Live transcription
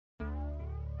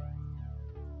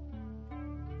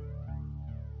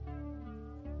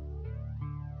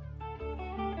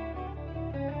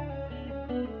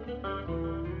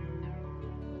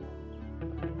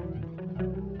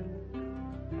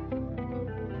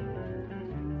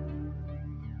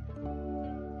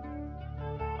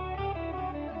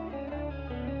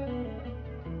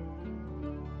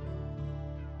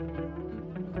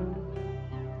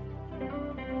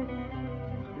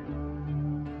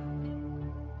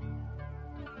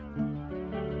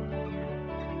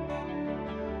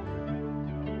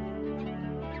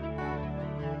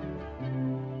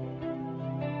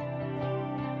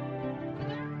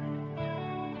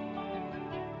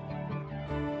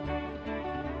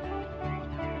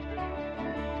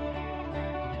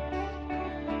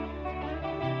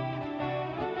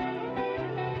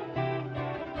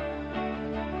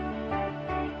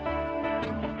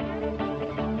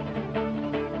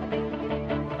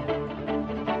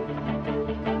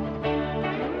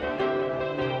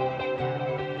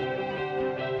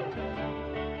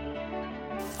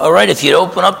All right, if you'd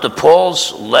open up to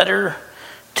Paul's letter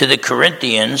to the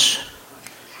Corinthians,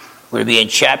 we're going to be in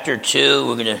chapter 2.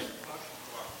 We're going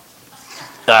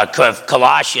to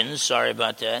Colossians, sorry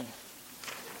about that.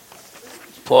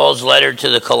 Paul's letter to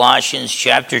the Colossians,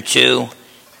 chapter 2,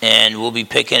 and we'll be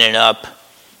picking it up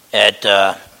at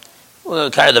kind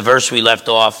of the verse we left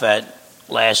off at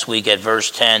last week at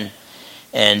verse 10.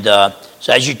 And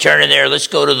so as you turn in there, let's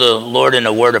go to the Lord in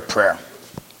a word of prayer.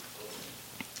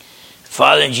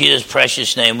 Father, in Jesus'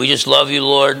 precious name, we just love you,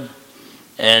 Lord,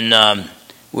 and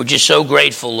we're just so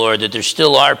grateful, Lord, that there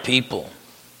still are people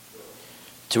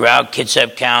throughout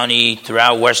Kitsap County,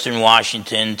 throughout Western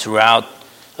Washington, throughout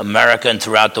America, and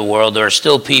throughout the world. There are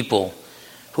still people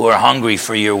who are hungry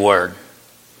for your word.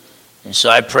 And so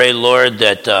I pray, Lord,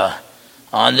 that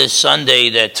on this Sunday,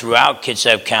 that throughout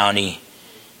Kitsap County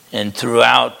and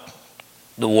throughout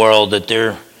the world, that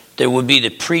there would be the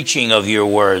preaching of your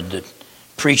word, the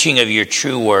preaching of your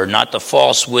true word, not the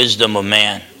false wisdom of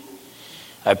man.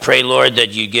 I pray, Lord, that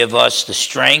you give us the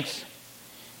strength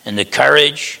and the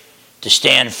courage to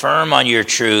stand firm on your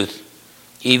truth,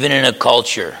 even in a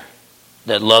culture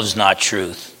that loves not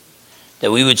truth. That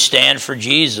we would stand for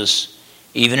Jesus,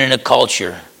 even in a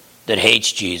culture that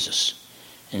hates Jesus.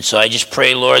 And so I just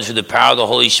pray, Lord, through the power of the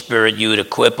Holy Spirit, you would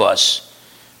equip us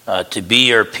to be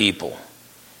your people.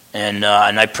 And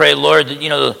I pray, Lord, that,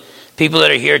 the people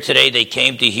that are here today, they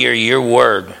came to hear your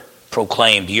word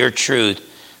proclaimed, your truth,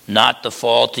 not the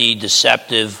faulty,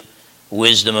 deceptive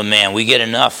wisdom of man. We get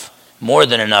more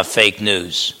than enough fake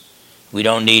news. We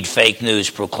don't need fake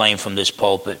news proclaimed from this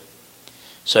pulpit.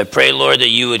 So I pray, Lord, that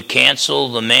you would cancel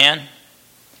the man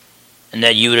and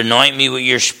that you would anoint me with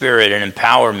your spirit and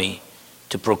empower me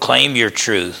to proclaim your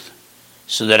truth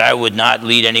so that I would not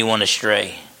lead anyone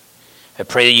astray. I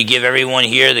pray that you give everyone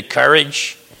here the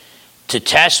courage to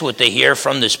test what they hear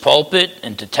from this pulpit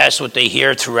and to test what they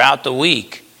hear throughout the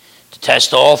week, to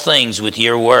test all things with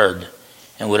your word,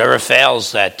 and whatever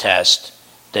fails that test,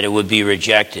 that it would be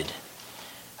rejected.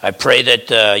 I pray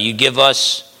that you give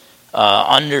us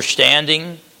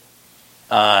understanding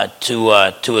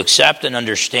to accept and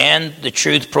understand the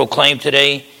truth proclaimed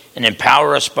today, and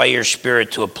empower us by your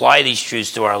Spirit to apply these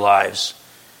truths to our lives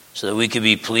so that we could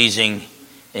be pleasing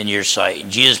in your sight.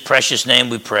 In Jesus' precious name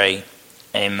we pray.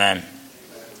 Amen.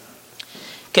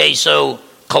 Okay, so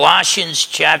Colossians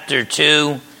chapter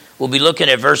 2, we'll be looking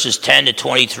at verses 10 to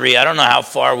 23. I don't know how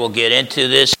far we'll get into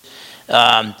this,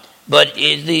 but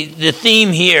the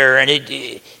theme here, and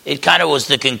it kind of was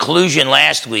the conclusion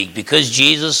last week, because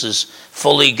Jesus is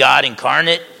fully God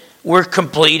incarnate, we're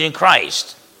complete in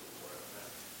Christ.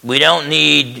 We don't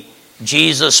need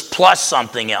Jesus plus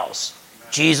something else.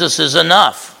 Jesus is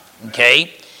enough,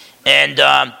 okay? And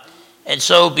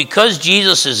so because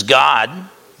Jesus is God,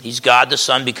 he's God the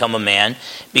Son become a man,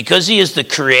 because he is the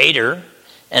creator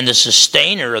and the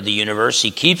sustainer of the universe, he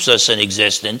keeps us in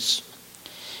existence,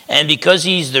 and because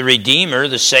he's the Redeemer,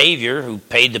 the Savior, who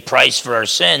paid the price for our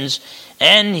sins,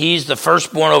 and he's the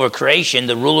firstborn over creation,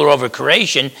 the ruler over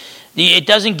creation, it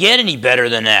doesn't get any better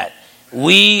than that.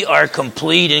 We are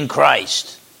complete in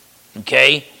Christ,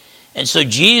 okay? And so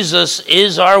Jesus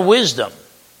is our wisdom.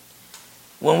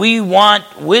 When we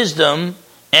want wisdom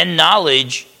and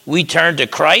knowledge, we turn to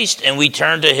Christ and we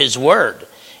turn to his word.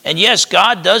 And yes,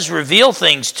 God does reveal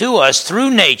things to us through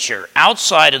nature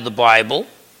outside of the Bible,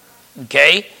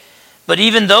 okay? But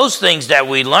even those things that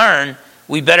we learn,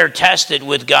 we better test it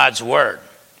with God's word.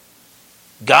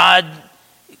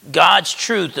 God's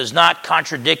truth does not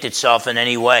contradict itself in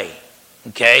any way,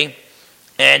 okay?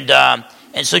 And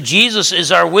so Jesus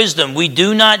is our wisdom. We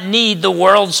do not need the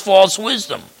world's false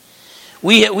wisdom.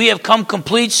 We have come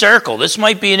complete circle. This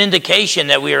might be an indication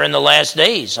that we are in the last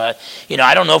days. I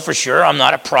don't know for sure. I'm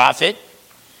not a prophet.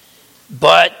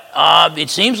 But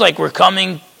it seems like we're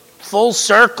coming full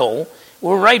circle.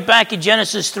 We're right back in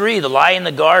Genesis 3, the lie in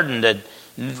the garden that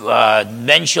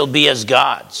men shall be as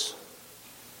gods.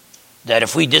 That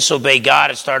if we disobey God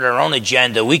and start our own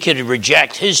agenda, we could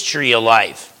reject his tree of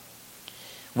life.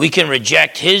 We can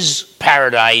reject his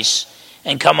paradise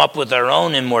and come up with our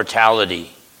own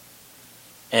immortality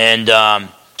and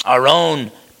our own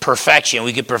perfection.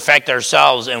 We could perfect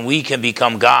ourselves and we can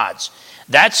become gods.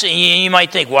 You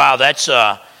might think, wow,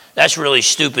 that's really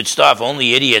stupid stuff.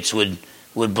 Only idiots would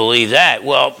believe that.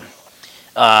 Well,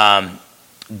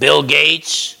 Bill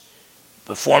Gates,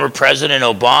 the former President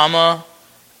Obama,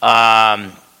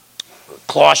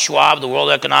 Klaus Schwab, the World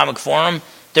Economic Forum,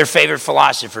 their favorite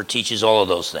philosopher teaches all of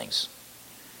those things.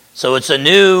 So it's a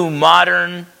new,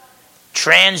 modern,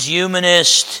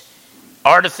 transhumanist,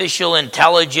 artificial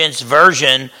intelligence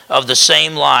version of the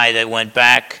same lie that went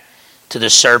back to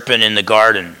the serpent in the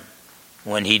garden.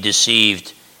 when he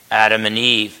deceived Adam and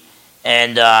Eve.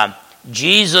 And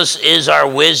Jesus is our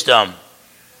wisdom,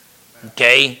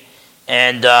 okay?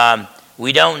 And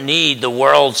we don't need the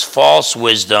world's false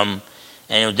wisdom,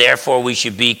 and therefore we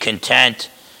should be content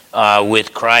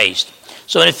with Christ.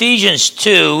 So in Ephesians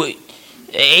 2,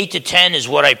 8 to 10 is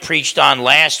what I preached on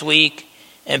last week.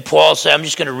 And Paul said, I'm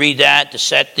just going to read that to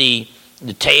set the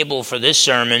table for this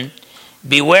sermon.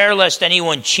 Beware lest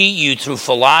anyone cheat you through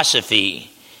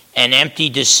philosophy and empty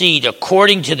deceit,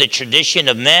 according to the tradition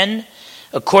of men,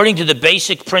 according to the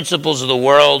basic principles of the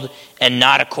world, and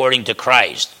not according to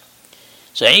Christ.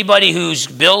 So anybody who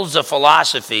builds a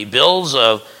philosophy, builds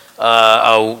a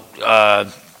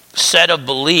set of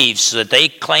beliefs that they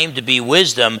claim to be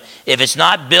wisdom, if it's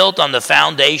not built on the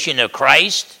foundation of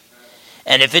Christ,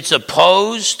 and if it's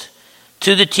opposed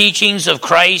to the teachings of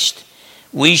Christ,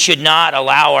 we should not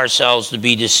allow ourselves to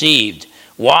be deceived.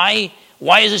 Why?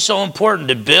 Why is it so important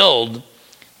to build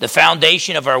the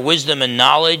foundation of our wisdom and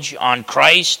knowledge on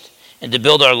Christ and to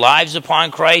build our lives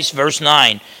upon Christ? Verse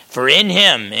 9, for in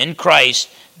him, in Christ,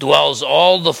 dwells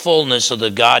all the fullness of the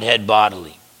Godhead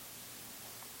bodily.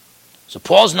 So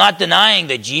Paul's not denying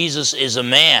that Jesus is a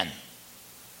man,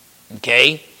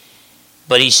 okay?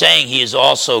 But he's saying he is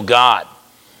also God.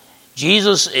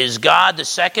 Jesus is God, the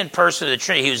second person of the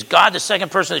Trinity. He was God, the second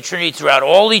person of the Trinity throughout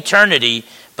all eternity,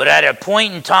 but at a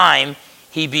point in time,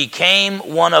 he became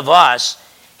one of us.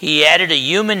 He added a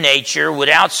human nature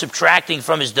without subtracting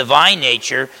from his divine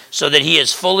nature, so that he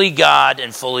is fully God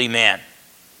and fully man.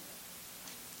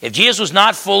 If Jesus was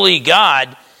not fully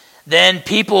God, then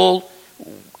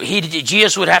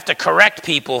Jesus would have to correct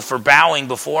people for bowing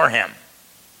before him.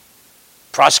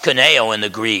 Proskuneo in the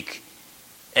Greek.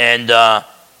 And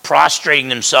prostrating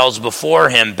themselves before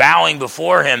him, bowing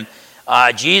before him.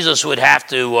 Jesus would have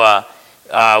to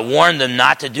warn them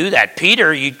not to do that.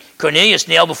 Cornelius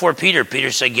knelt before Peter.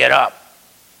 Peter said, get up.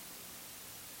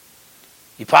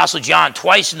 The Apostle John,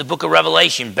 twice in the book of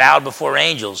Revelation, bowed before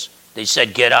angels. They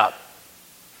said, get up.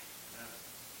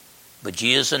 But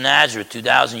Jesus of Nazareth,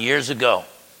 2,000 years ago,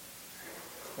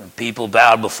 when people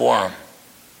bowed before him,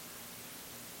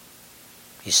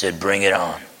 he said, bring it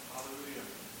on.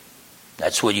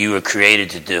 That's what you were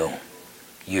created to do.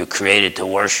 You were created to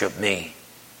worship me,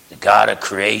 the God of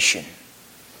creation,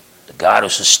 the God who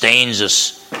sustains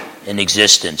us in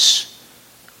existence,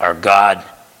 our God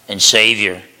and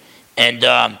Savior.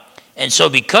 And so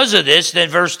because of this, then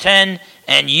verse 10,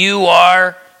 and you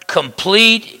are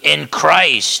complete in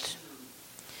Christ.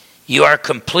 You are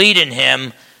complete in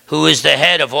him who is the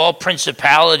head of all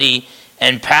principality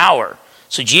and power.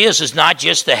 So Jesus is not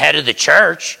just the head of the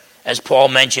church, as Paul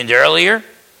mentioned earlier.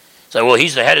 So, well,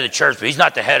 he's the head of the church, but he's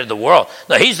not the head of the world.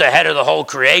 No, he's the head of the whole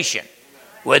creation,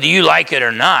 whether you like it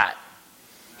or not.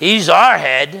 He's our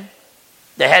head,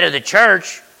 the head of the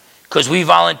church, because we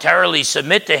voluntarily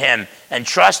submit to him and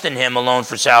trust in him alone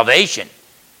for salvation.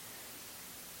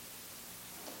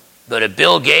 But if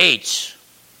Bill Gates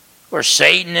or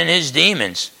Satan and his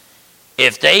demons,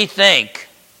 if they think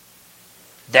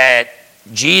that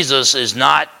Jesus is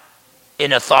not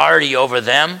in authority over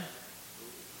them,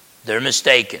 they're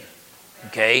mistaken.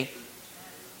 Okay?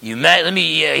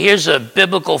 Here's a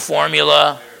biblical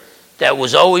formula that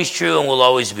was always true and will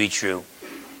always be true.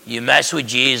 You mess with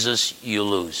Jesus, you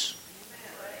lose.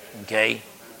 Okay?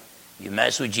 You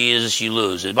mess with Jesus, you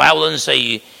lose. The Bible doesn't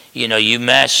say you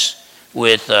mess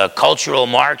with cultural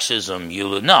Marxism, you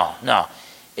lose. No.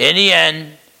 In the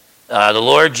end, the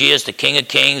Lord Jesus, the King of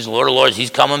Kings, the Lord of Lords, he's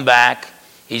coming back.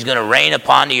 He's going to reign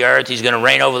upon the earth. He's going to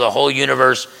reign over the whole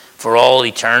universe for all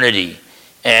eternity.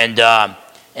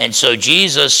 And so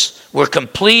Jesus, we're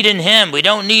complete in him. We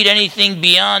don't need anything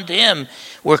beyond him.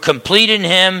 We're complete in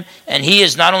him, and he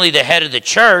is not only the head of the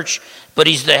church, but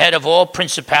he's the head of all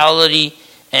principality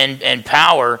and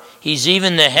power. He's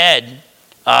even the head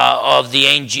of the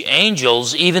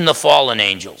angels, even the fallen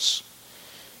angels.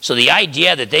 So the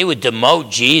idea that they would demote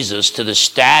Jesus to the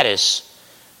status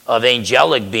of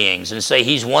angelic beings and say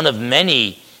he's one of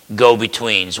many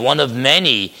go-betweens, one of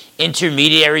many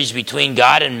intermediaries between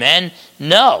God and men,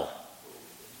 no.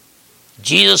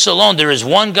 Jesus alone. There is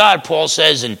one God, Paul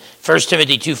says in 1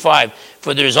 Timothy 2:5,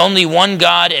 for there is only one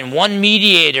God and one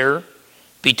mediator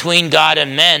between God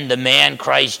and men, the man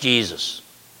Christ Jesus.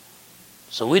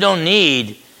 So we don't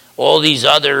need all these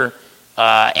other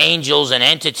angels and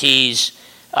entities.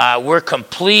 We're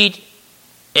complete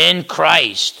in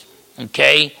Christ.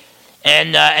 Okay?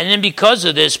 And then because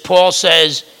of this, Paul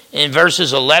says in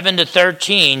verses 11 to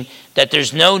 13 that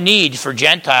there's no need for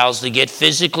Gentiles to get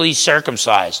physically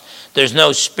circumcised. There's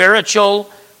no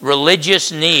spiritual,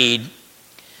 religious need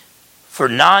for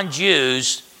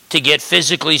non-Jews to get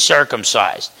physically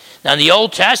circumcised. Now, in the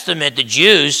Old Testament, the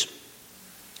Jews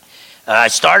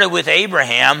started with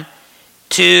Abraham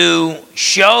to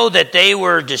show that they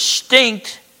were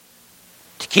distinct,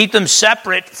 to keep them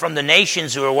separate from the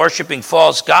nations who were worshiping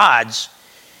false gods.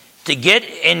 To get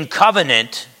in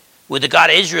covenant with the God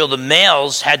of Israel, the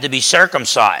males had to be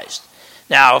circumcised.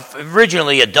 Now,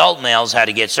 originally adult males had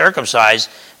to get circumcised,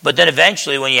 but then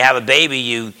eventually when you have a baby,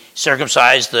 you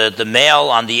circumcise the male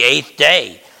on the 8th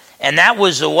day. And that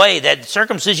was a way that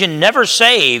circumcision never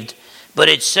saved, but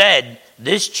it said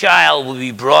this child will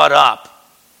be brought up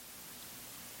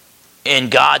in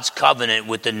God's covenant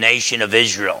with the nation of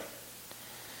Israel.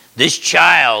 This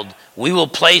child, we will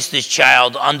place this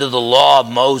child under the law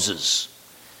of Moses,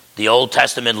 the Old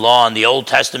Testament law and the Old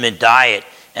Testament diet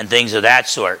and things of that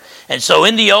sort. And so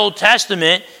in the Old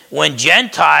Testament, when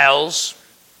Gentiles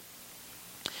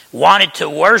wanted to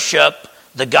worship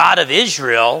the God of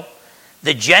Israel,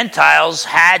 the Gentiles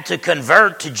had to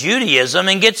convert to Judaism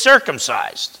and get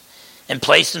circumcised and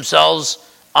place themselves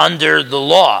under the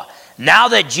law. Now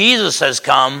that Jesus has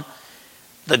come,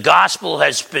 the gospel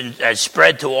has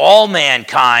spread to all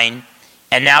mankind,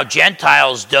 and now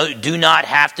Gentiles do not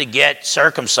have to get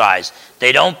circumcised.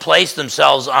 They don't place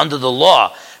themselves under the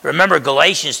law. Remember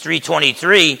Galatians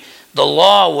 3:23, the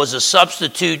law was a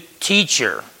substitute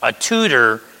teacher, a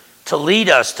tutor to lead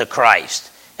us to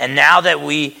Christ. And now that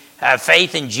we have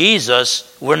faith in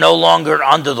Jesus, we're no longer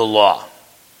under the law.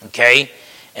 Okay?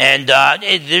 And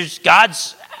there's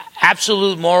God's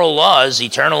absolute moral laws,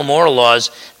 eternal moral laws,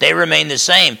 they remain the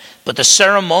same. But the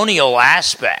ceremonial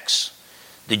aspects,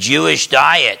 the Jewish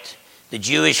diet, the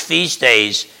Jewish feast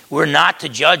days, we're not to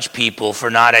judge people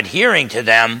for not adhering to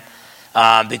them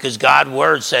because God's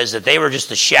word says that they were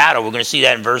just a shadow. We're going to see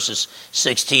that in verses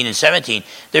 16 and 17.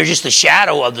 They're just a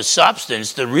shadow of the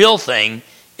substance. The real thing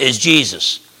is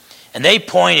Jesus. And they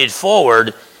pointed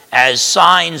forward as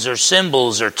signs or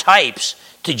symbols or types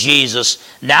to Jesus.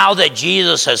 Now that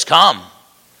Jesus has come,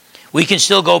 we can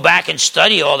still go back and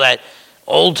study all that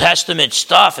Old Testament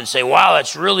stuff and say, wow,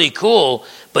 that's really cool,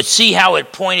 but see how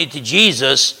it pointed to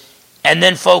Jesus and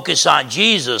then focus on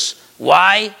Jesus.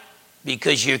 Why?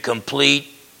 Because you're complete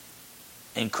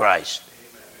in Christ.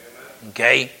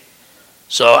 Okay?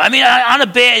 So, I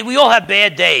mean, we all have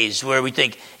bad days where we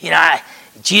think,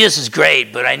 Jesus is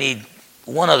great, but I need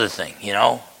one other thing,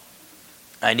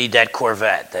 I need that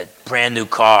Corvette, that brand new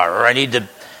car, or I need the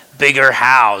bigger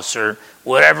house, or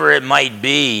whatever it might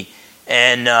be.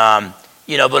 And,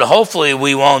 but hopefully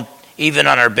we won't, even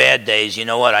on our bad days,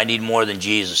 I need more than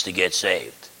Jesus to get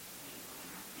saved.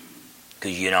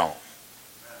 Because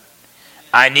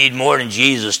I need more than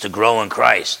Jesus to grow in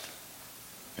Christ.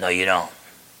 No, you don't.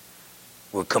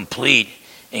 We're complete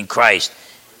in Christ.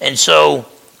 And so,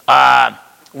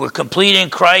 we're complete in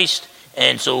Christ.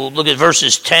 And so look at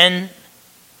verses 10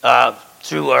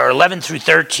 through 11 through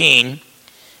 13.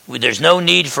 There's no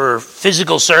need for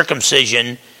physical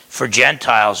circumcision for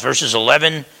Gentiles. Verses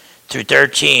 11 through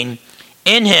 13.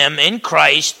 In him, in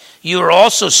Christ, you are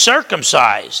also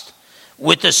circumcised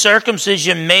with the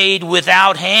circumcision made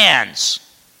without hands.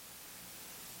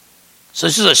 So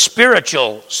this is a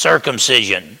spiritual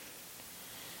circumcision.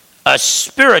 A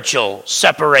spiritual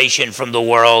separation from the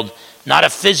world, not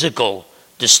a physical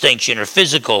distinction or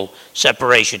physical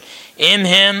separation. In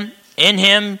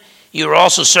him, you are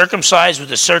also circumcised with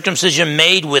the circumcision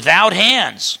made without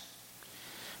hands,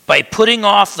 by putting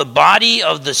off the body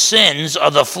of the sins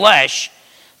of the flesh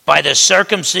by the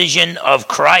circumcision of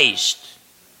Christ.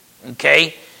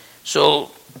 Okay? So,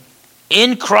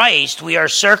 in Christ, we are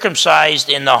circumcised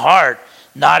in the heart,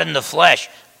 not in the flesh.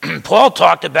 Paul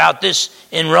talked about this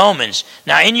in Romans.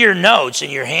 Now, in your notes, in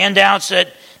your handouts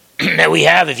that we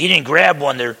have, if you didn't grab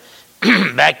one, they're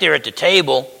back there at the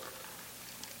table.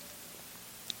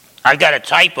 I've got a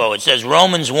typo. It says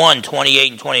Romans 1,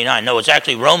 28 and 29. No, it's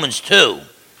actually Romans 2,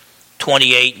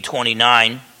 28 and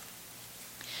 29.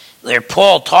 There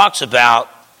Paul talks about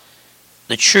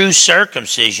the true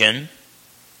circumcision.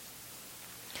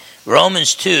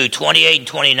 Romans 2, 28 and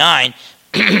 29.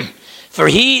 For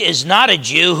he is not a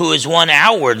Jew who is one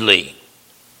outwardly.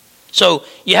 So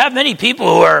you have many people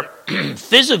who are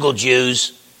physical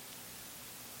Jews,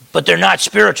 but they're not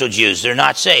spiritual Jews. They're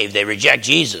not saved. They reject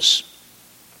Jesus.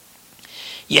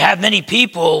 You have many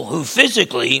people who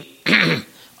physically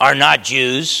are not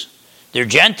Jews. They're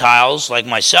Gentiles like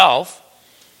myself.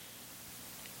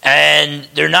 And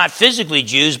they're not physically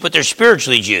Jews, but they're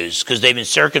spiritually Jews because they've been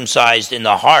circumcised in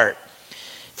the heart.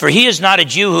 For he is not a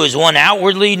Jew who is one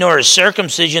outwardly, nor is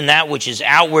circumcision that which is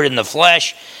outward in the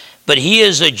flesh, but he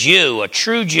is a Jew, a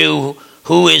true Jew,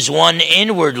 who is one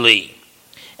inwardly.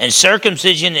 And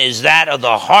circumcision is that of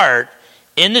the heart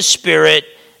in the spirit,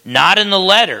 not in the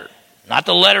letter. Not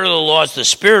the letter of the law, it's the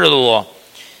spirit of the law,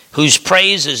 whose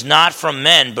praise is not from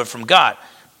men, but from God.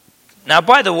 Now,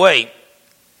 by the way,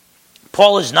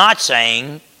 Paul is not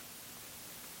saying,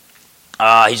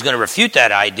 he's going to refute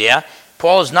that idea.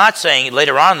 Paul is not saying,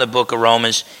 later on in the book of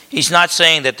Romans, he's not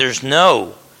saying that there's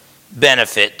no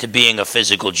benefit to being a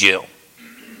physical Jew.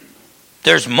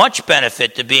 There's much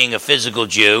benefit to being a physical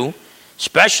Jew,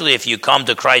 especially if you come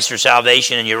to Christ for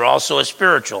salvation and you're also a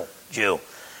spiritual Jew.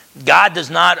 God does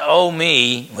not owe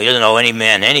me, he doesn't owe any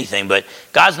man anything, but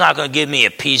God's not going to give me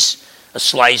a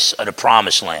slice of the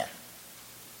promised land.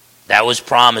 That was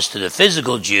promised to the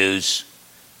physical Jews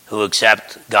who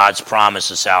accept God's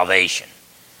promise of salvation.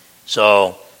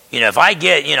 So, if I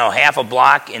get, half a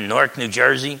block in Newark, New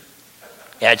Jersey,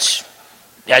 that's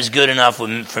good enough for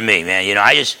me, man.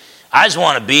 I just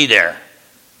want to be there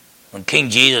when King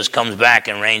Jesus comes back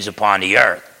and reigns upon the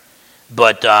earth.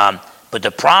 But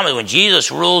the promise, when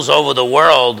Jesus rules over the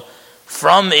world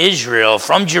from Israel,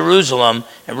 from Jerusalem,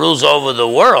 and rules over the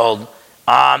world,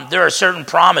 there are certain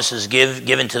promises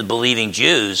given to believing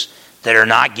Jews that are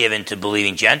not given to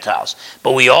believing Gentiles.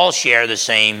 But we all share the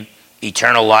same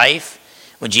eternal life.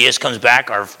 When Jesus comes back,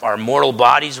 our mortal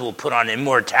bodies will put on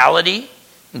immortality,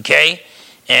 okay?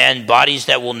 And bodies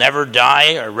that will never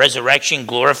die, or resurrection,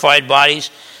 glorified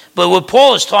bodies. But what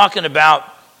Paul is talking about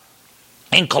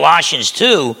in Colossians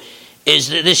 2 is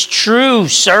this true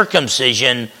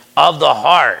circumcision of the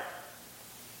heart.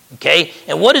 Okay?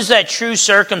 And what is that true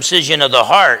circumcision of the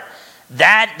heart?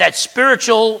 That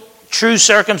spiritual true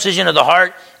circumcision of the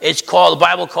heart, the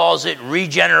Bible calls it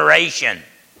regeneration.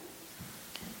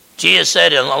 Jesus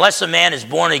said, unless a man is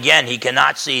born again, he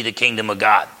cannot see the kingdom of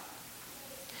God.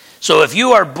 So if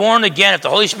you are born again, if the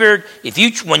Holy Spirit,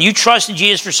 when you trust in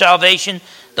Jesus for salvation,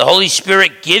 the Holy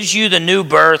Spirit gives you the new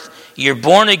birth. You're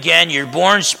born again, you're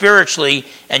born spiritually,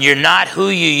 and you're not who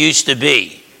you used to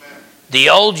be. The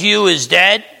old you is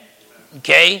dead,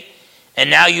 okay? And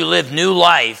now you live new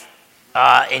life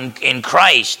in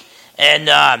Christ.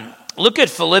 And look at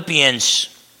Philippians.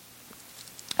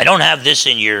 I don't have this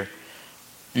in your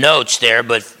notes there,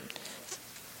 but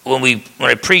when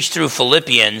I preached through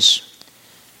Philippians,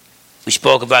 we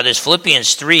spoke about this.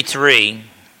 Philippians 3:3.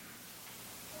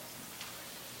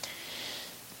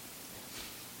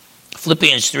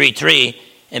 Philippians 3:3.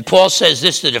 And Paul says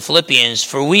this to the Philippians,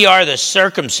 for we are the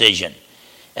circumcision.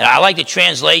 And I like the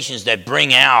translations that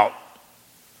bring out,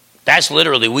 that's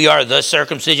literally, we are the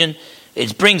circumcision.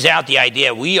 It brings out the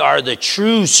idea, we are the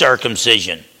true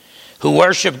circumcision. Who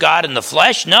worship God in the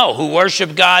flesh? No, who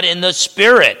worship God in the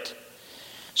spirit.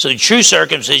 So the true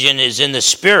circumcision is in the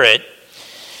spirit.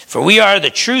 For we are the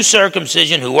true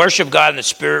circumcision who worship God in the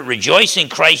spirit, rejoice in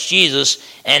Christ Jesus,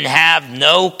 and have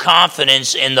no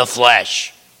confidence in the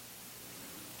flesh.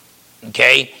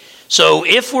 Okay? So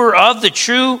if we're of the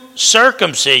true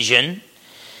circumcision,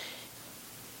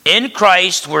 in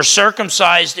Christ, we're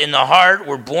circumcised in the heart,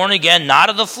 we're born again, not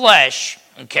of the flesh,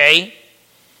 okay?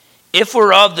 If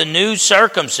we're of the new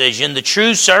circumcision, the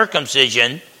true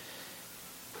circumcision,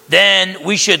 then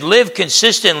we should live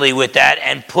consistently with that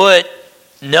and put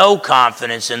no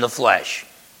confidence in the flesh.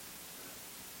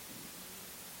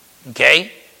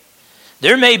 Okay?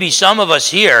 There may be some of us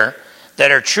here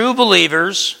that are true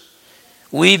believers.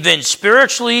 We've been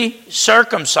spiritually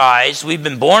circumcised. We've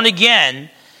been born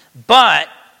again. But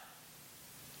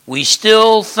we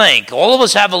still think. All of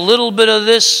us have a little bit of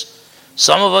this.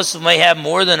 Some of us may have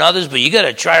more than others. But you got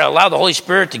to try to allow the Holy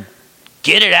Spirit to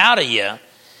get it out of you.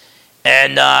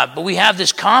 And but we have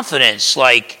this confidence.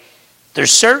 Like,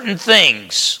 there's certain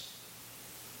things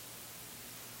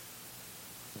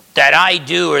that I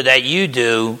do or that you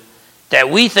do that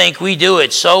we think we do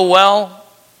it so well,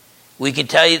 we can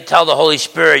tell the Holy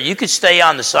Spirit, you could stay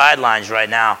on the sidelines right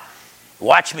now.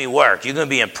 Watch me work. You're going to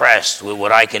be impressed with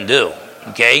what I can do.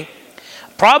 Okay?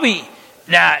 Probably,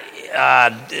 now,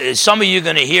 some of you are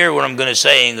going to hear what I'm going to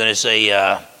say and going to say,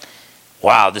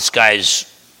 wow, this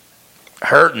guy's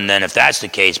hurting then if that's the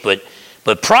case. But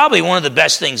probably one of the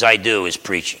best things I do is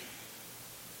preaching.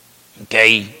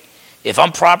 Okay? If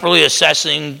I'm properly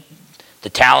assessing the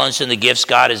talents and the gifts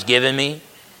God has given me,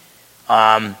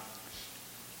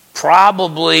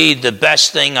 probably the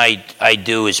best thing I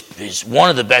do is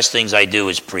one of the best things I do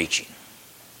is preaching.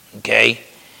 Okay?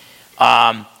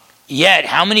 Yet,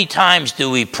 how many times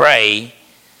do we pray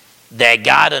that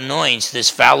God anoints this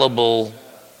fallible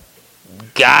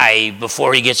guy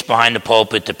before he gets behind the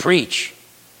pulpit to preach?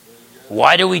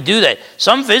 Why do we do that?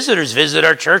 Some visitors visit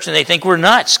our church and they think we're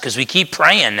nuts because we keep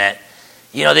praying that.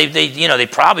 They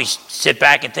probably sit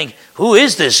back and think, who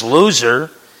is this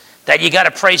loser that you got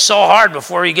to pray so hard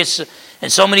before he gets,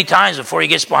 and so many times before he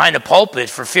gets behind the pulpit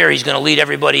for fear he's going to lead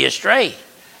everybody astray.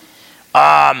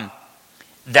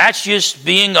 That's just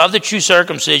being of the true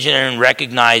circumcision and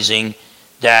recognizing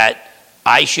that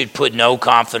I should put no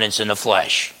confidence in the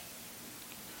flesh.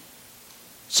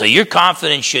 So your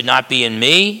confidence should not be in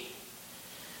me,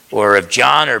 or if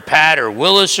John or Pat or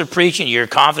Willis are preaching, your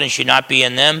confidence should not be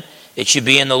in them. It should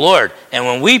be in the Lord. And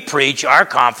when we preach, our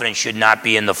confidence should not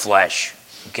be in the flesh.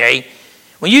 Okay?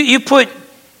 When you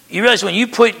realize when you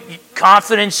put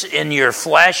confidence in your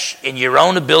flesh, in your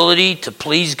own ability to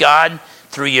please God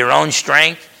through your own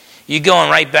strength, you're going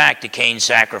right back to Cain's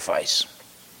sacrifice.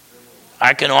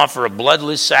 I can offer a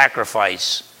bloodless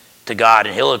sacrifice to God,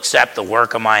 and he'll accept the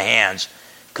work of my hands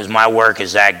because my work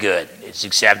is that good. It's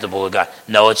acceptable to God.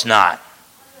 No, it's not.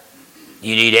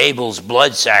 You need Abel's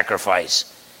blood sacrifice.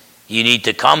 You need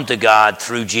to come to God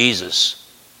through Jesus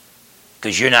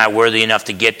because you're not worthy enough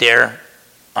to get there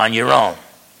on your own.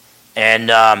 And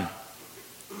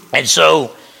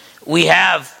so we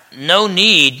have no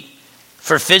need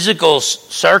for physical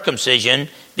circumcision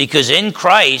because in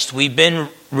Christ we've been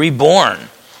reborn.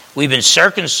 We've been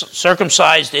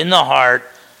circumcised in the heart,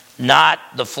 not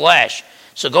the flesh.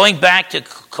 So going back to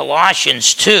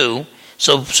Colossians 2,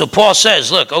 so Paul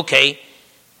says, look, okay,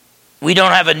 we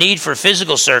don't have a need for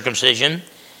physical circumcision.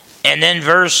 And then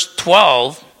verse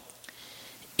 12,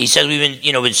 he says we've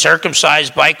been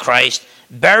circumcised by Christ,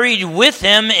 buried with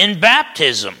him in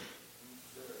baptism.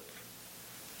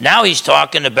 Now he's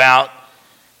talking about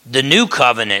the new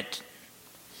covenant,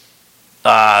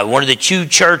 one of the two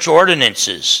church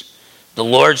ordinances, the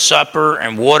Lord's Supper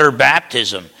and water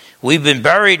baptism. We've been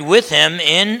buried with him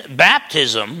in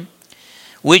baptism,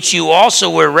 which you also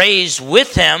were raised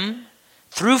with him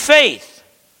through faith.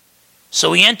 So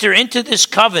we enter into this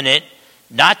covenant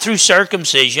not through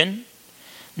circumcision,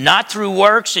 not through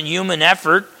works and human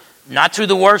effort, not through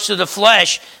the works of the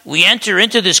flesh. We enter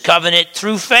into this covenant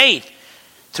through faith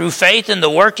in the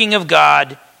working of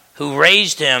God who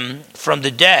raised him from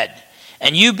the dead.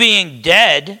 And you being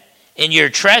dead in your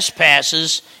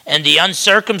trespasses and the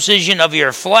uncircumcision of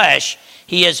your flesh,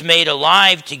 he has made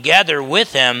alive together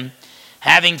with him,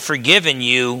 having forgiven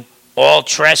you all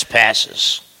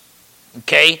trespasses.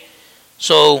 Okay?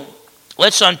 So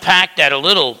let's unpack that a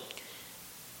little.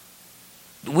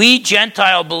 We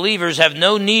Gentile believers have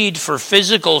no need for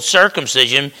physical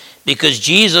circumcision because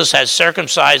Jesus has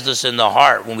circumcised us in the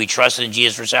heart when we trusted in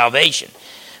Jesus for salvation.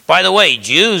 By the way,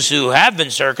 Jews who have been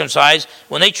circumcised,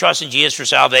 when they trust in Jesus for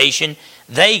salvation,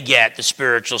 they get the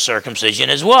spiritual circumcision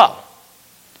as well.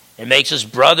 It makes us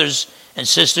brothers and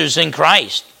sisters in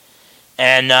Christ.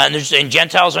 And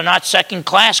Gentiles are not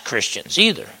second-class Christians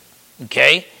either.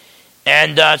 Okay?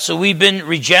 And so we've been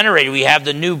regenerated. We have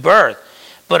the new birth.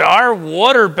 But our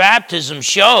water baptism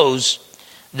shows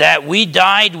that we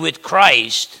died with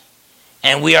Christ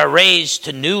and we are raised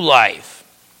to new life.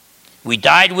 We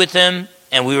died with him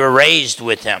and we were raised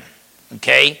with him.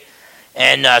 Okay?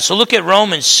 And so look at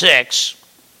Romans 6.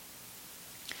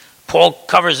 Paul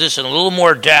covers this in a little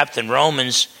more depth in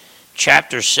Romans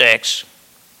chapter 6.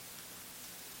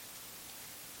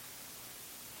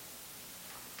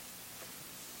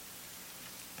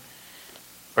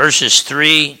 Verses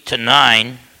 3 to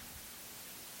 9.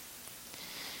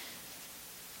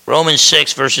 Romans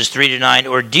 6, verses 3 to 9.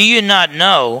 Or do you not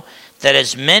know that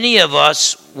as many of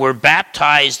us were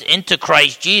baptized into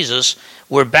Christ Jesus,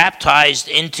 were baptized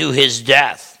into his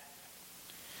death?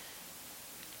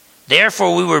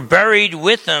 Therefore we were buried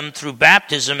with him through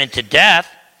baptism into death,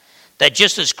 that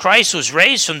just as Christ was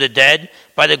raised from the dead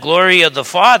by the glory of the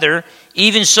Father,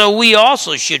 even so we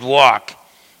also should walk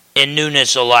in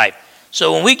newness of life.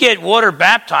 So when we get water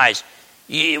baptized,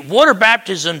 water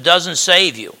baptism doesn't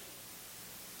save you.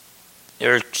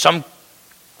 There are some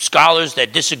scholars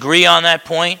that disagree on that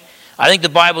point. I think the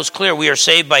Bible's clear. We are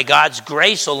saved by God's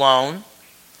grace alone.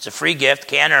 It's a free gift,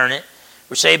 can't earn it.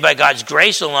 We're saved by God's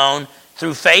grace alone,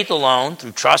 through faith alone,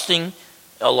 through trusting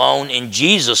alone in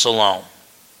Jesus alone.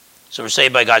 So we're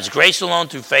saved by God's grace alone,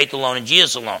 through faith alone, in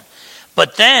Jesus alone.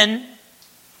 But then,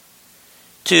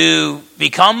 to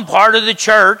become part of the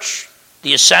church,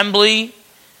 the assembly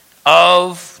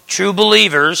of true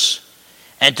believers,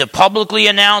 and to publicly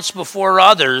announce before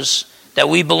others that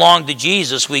we belong to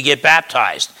Jesus, we get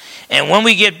baptized. And when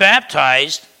we get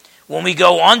baptized, when we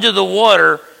go under the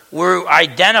water, we're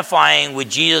identifying with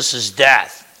Jesus'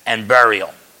 death and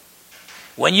burial.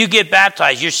 When you get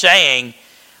baptized, you're saying,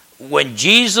 when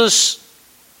Jesus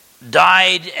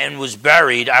died and was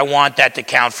buried, I want that to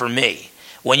count for me.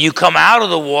 When you come out of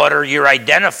the water, you're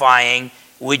identifying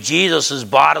with Jesus'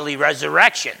 bodily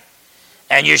resurrection.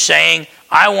 And you're saying,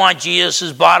 I want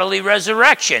Jesus' bodily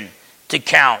resurrection to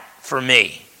count for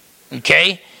me.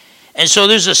 Okay? And so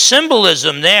there's a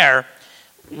symbolism there.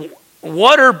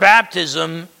 Water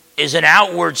baptism is an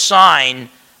outward sign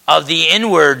of the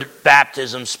inward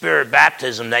baptism, spirit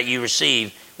baptism, that you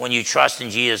receive when you trust in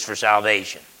Jesus for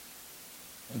salvation.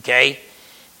 Okay?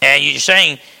 And you're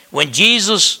saying, when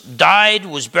Jesus died,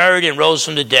 was buried, and rose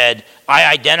from the dead,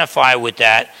 I identify with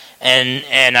that,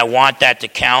 and I want that to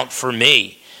count for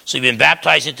me. So you've been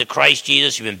baptized into Christ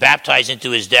Jesus. You've been baptized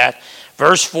into his death.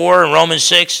 Verse 4 in Romans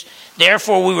 6,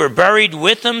 therefore we were buried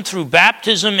with him through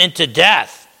baptism into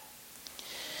death,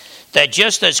 that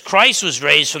just as Christ was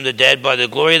raised from the dead by the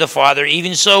glory of the Father,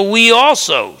 even so we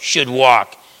also should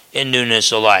walk in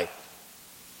newness of life.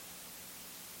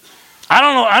 I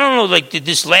don't know, like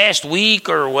this last week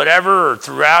or whatever, or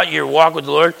throughout your walk with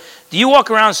the Lord, do you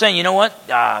walk around saying, you know what?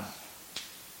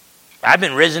 I've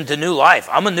been risen to new life.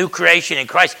 I'm a new creation in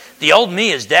Christ. The old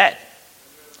me is dead.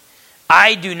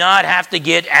 I do not have to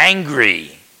get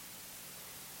angry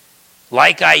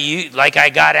like I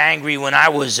got angry when I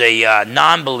was a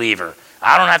non-believer.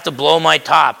 I don't have to blow my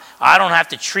top. I don't have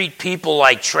to treat people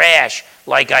like trash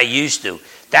like I used to.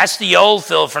 That's the old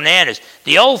Phil Fernandez.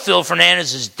 The old Phil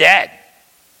Fernandez is dead.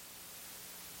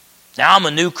 Now I'm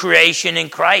a new creation in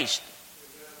Christ.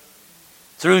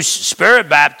 Through spirit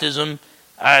baptism,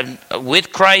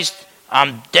 with Christ,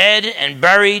 I'm dead and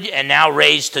buried and now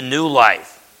raised to new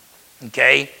life.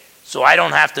 Okay? So I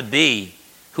don't have to be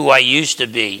who I used to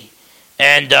be.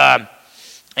 And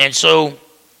so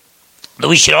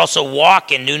we should also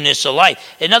walk in newness of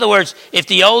life. In other words, if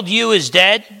the old you is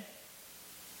dead,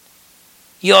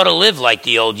 you ought to live like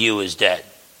the old you is dead.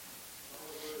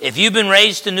 If you've been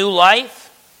raised to new life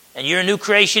and you're a new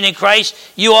creation in Christ,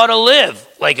 you ought to live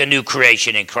like a new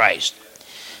creation in Christ.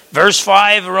 Verse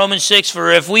 5 of Romans 6,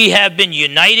 for if we have been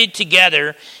united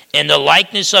together in the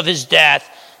likeness of his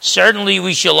death, certainly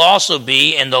we shall also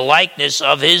be in the likeness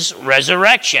of his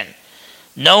resurrection.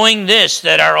 Knowing this,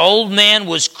 that our old man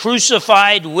was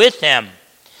crucified with him,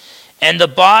 and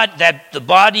that the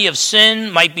body of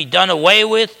sin might be done away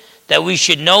with, that we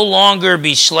should no longer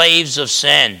be slaves of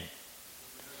sin.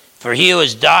 For he who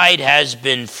has died has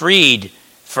been freed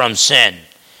from sin.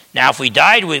 Now if we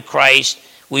died with Christ,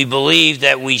 we believe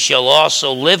that we shall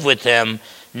also live with him,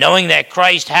 knowing that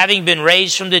Christ, having been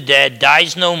raised from the dead,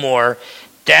 dies no more,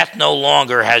 death no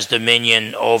longer has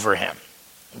dominion over him.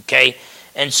 Okay?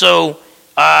 And so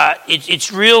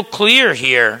it's real clear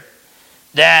here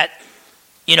that,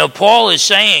 Paul is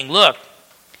saying, look,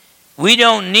 we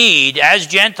don't need, as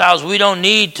Gentiles, we don't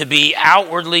need to be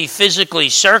outwardly, physically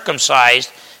circumcised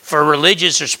for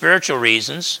religious or spiritual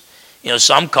reasons.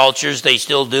 Some cultures, they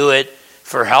still do it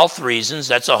for health reasons.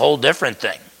 That's a whole different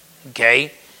thing.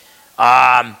 Okay?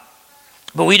 But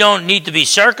we don't need to be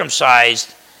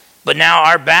circumcised. But now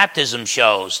our baptism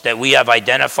shows that we have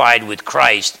identified with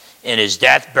Christ in his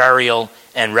death, burial,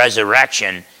 and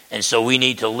resurrection. And so we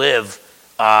need to live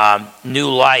new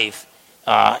life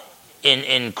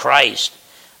in Christ.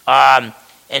 And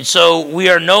so we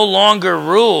are no longer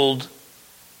ruled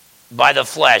by the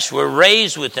flesh. We're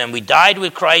raised with him. We died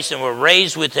with Christ and we're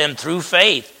raised with him through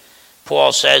faith.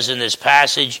 Paul says in this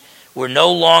passage, we're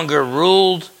no longer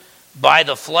ruled by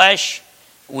the flesh.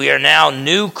 We are now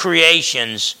new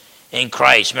creations in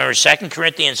Christ. Remember 2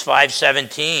 Corinthians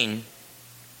 5:17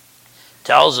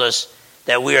 tells us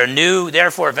that we are new.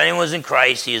 Therefore, if anyone is in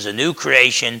Christ, he is a new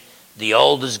creation. The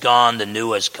old is gone, the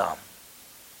new has come.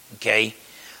 Okay?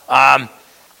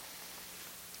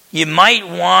 You might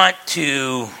want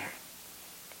to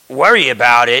worry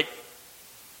about it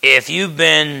if you've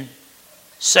been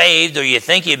saved, or you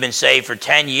think you've been saved for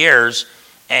 10 years,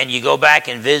 and you go back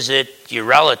and visit your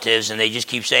relatives, and they just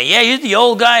keep saying, yeah, you're the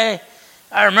old guy.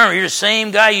 I remember, you're the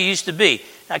same guy you used to be.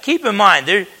 Now, keep in mind,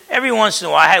 every once in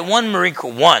a while, I had one Marine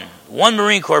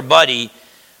Corps buddy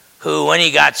who, when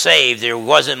he got saved, there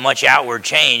wasn't much outward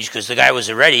change because the guy was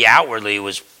already outwardly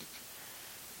was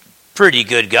pretty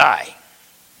good guy.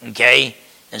 Okay?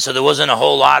 And so there wasn't a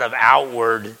whole lot of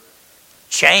outward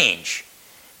change.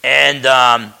 And,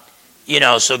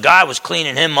 so God was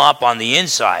cleaning him up on the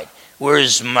inside.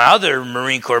 Whereas my other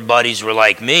Marine Corps buddies were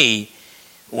like me.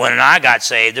 When I got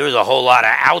saved, there was a whole lot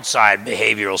of outside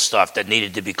behavioral stuff that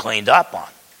needed to be cleaned up on.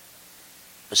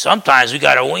 But sometimes we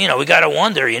got to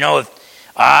wonder, if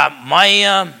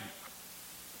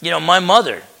my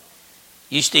mother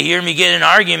used to hear me get in an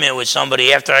argument with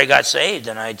somebody after I got saved,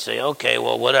 and I'd say, okay,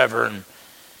 well, whatever,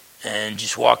 and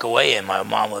just walk away, and my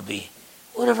mom would be,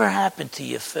 whatever happened to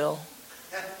you, Phil?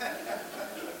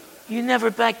 You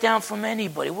never back down from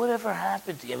anybody. Whatever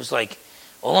happened to you? It was like,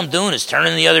 all I'm doing is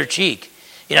turning the other cheek.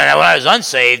 Now when I was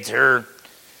unsaved, her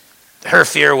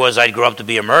fear was I'd grow up to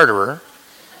be a murderer.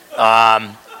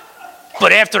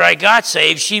 But after I got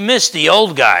saved, she missed the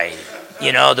old guy,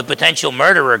 the potential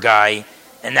murderer guy,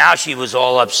 and now she was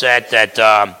all upset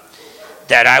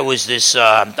that I was this,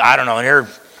 I don't know, and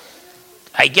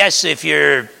I guess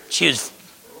she was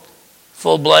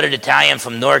full-blooded Italian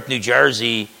from Newark, New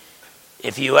Jersey.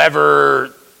 If you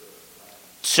ever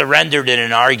surrendered in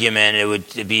an argument,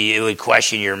 it would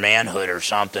question your manhood or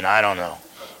something. I don't know.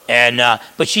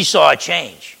 But she saw a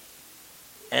change,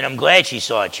 and I'm glad she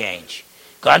saw a change.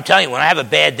 'Cause I'm telling you, when I have a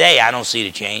bad day, I don't see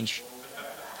the change,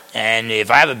 and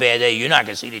if I have a bad day, you're not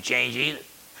going to see the change either.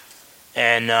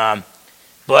 And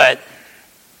but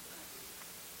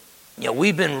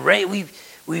we've been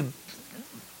we've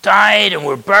died and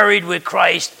we're buried with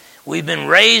Christ. We've been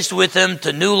raised with him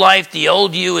to new life. The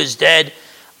old you is dead.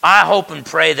 I hope and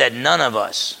pray that none of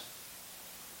us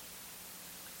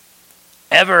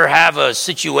ever have a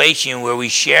situation where we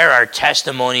share our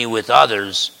testimony with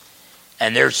others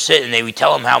and they're sitting, we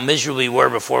tell them how miserable we were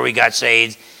before we got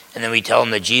saved, and then we tell them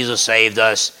that Jesus saved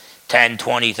us 10,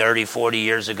 20, 30, 40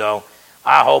 years ago.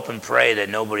 I hope and pray that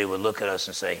nobody would look at us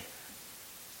and say,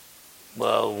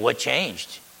 well, what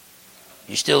changed?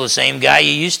 You're still the same guy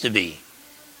you used to be.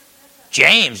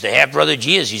 James, the half-brother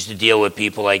Jesus, used to deal with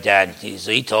people like that.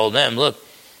 He told them, look,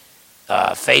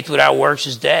 faith without works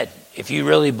is dead. If you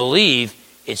really believe,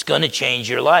 it's going to change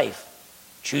your life.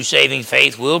 True saving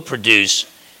faith will produce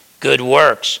good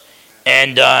works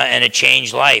and a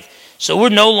changed life. So we're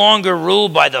no longer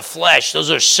ruled by the flesh.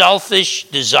 Those are selfish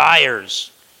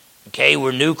desires. Okay,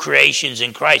 we're new creations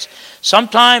in Christ.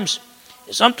 Sometimes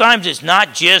it's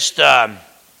not just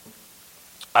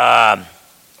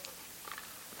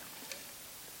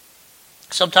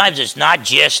sometimes it's not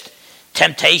just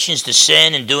temptations to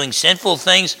sin and doing sinful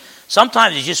things.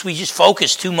 Sometimes we just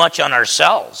focus too much on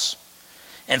ourselves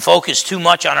and focus too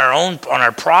much on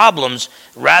our problems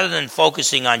rather than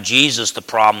focusing on Jesus, the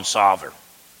problem solver.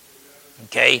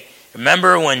 Okay?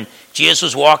 Remember when Jesus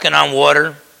was walking on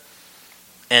water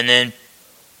and then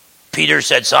Peter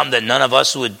said something that none of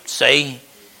us would say?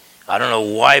 I don't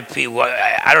know why.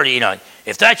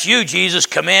 If that's you, Jesus,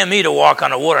 command me to walk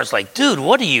on the water. It's like, dude,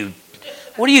 what are you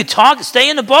talking? Stay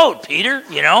in the boat, Peter,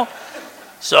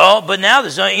 So, but now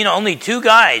there's only two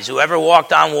guys who ever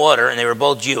walked on water, and they were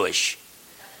both Jewish.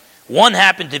 One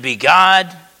happened to be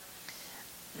God.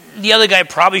 The other guy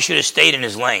probably should have stayed in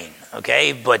his lane,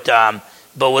 okay? But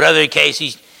whatever the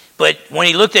case, but when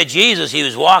he looked at Jesus, he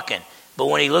was walking. But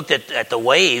when he looked at the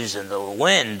waves and the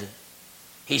wind,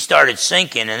 he started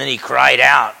sinking, and then he cried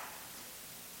out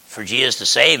for Jesus to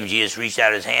save him. Jesus reached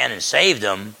out his hand and saved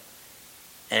him,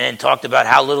 and then talked about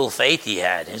how little faith he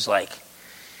had. It's like,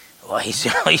 well, he's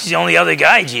the only other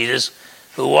guy, Jesus,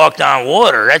 who walked on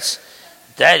water. That's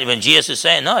when Jesus is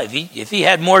saying, no, if he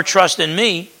had more trust in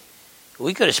me,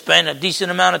 we could have spent a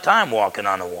decent amount of time walking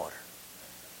on the water.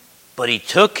 But he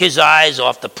took his eyes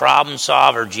off the problem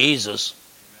solver, Jesus,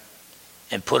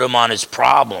 and put him on his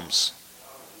problems.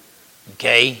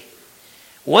 Okay?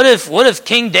 What if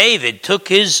King David took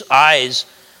his eyes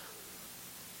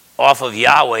off of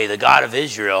Yahweh, the God of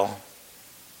Israel,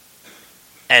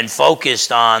 and took his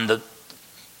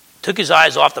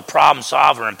eyes off the problem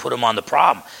solver and put him on the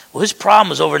problem? Well, his problem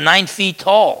was over 9 feet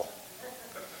tall.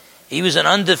 He was an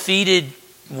undefeated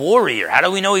warrior. How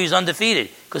do we know he was undefeated?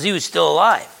 Because he was still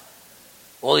alive.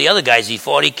 All the other guys he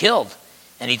fought, he killed.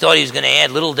 And he thought he was going to add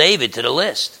little David to the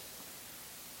list.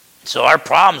 So our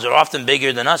problems are often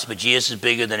bigger than us, but Jesus is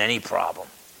bigger than any problem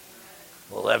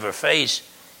we'll ever face.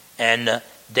 And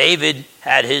David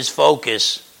had his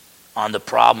focus on the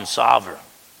problem solver,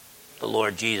 the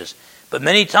Lord Jesus. But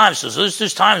many times, so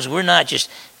there's times we're not just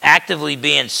actively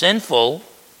being sinful,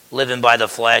 living by the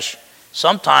flesh.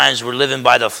 Sometimes we're living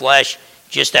by the flesh,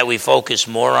 just that we focus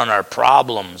more on our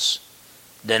problems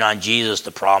than on Jesus, the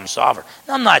problem solver.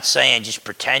 Now, I'm not saying just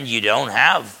pretend you don't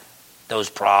have those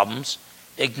problems.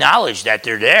 Acknowledge that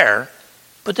they're there,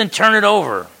 but then turn it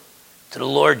over to the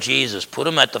Lord Jesus. Put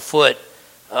him at the foot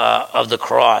of the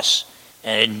cross.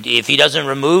 And if he doesn't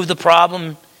remove the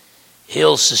problem,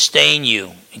 he'll sustain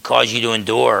you and cause you to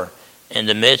endure in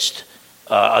the midst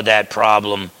of that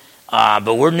problem.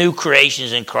 But we're new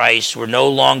creations in Christ. We're no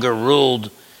longer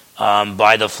ruled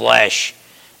by the flesh.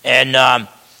 And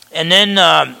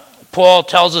then Paul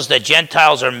tells us that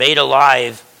Gentiles are made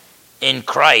alive in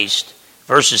Christ.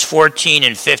 Verses 14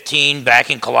 and 15, back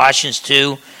in Colossians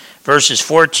 2, verses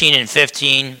 14 and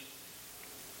 15.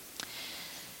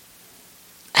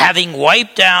 Having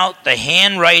wiped out the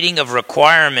handwriting of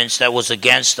requirements that was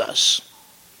against us,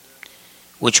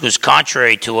 which was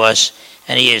contrary to us,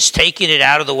 and he has taken it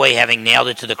out of the way, having nailed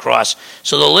it to the cross.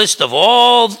 So the list of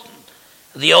all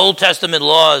the Old Testament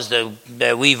laws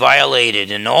that we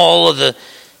violated and all of the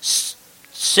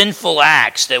sinful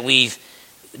acts that we've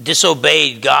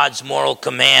disobeyed God's moral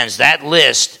commands, that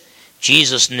list,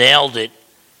 Jesus nailed it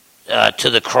to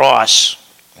the cross.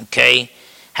 Okay?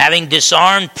 Having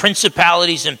disarmed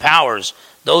principalities and powers,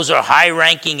 those are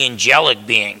high-ranking angelic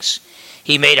beings.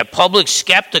 He made a public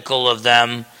spectacle of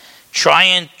them,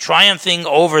 triumphing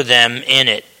over them in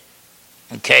it.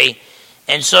 Okay?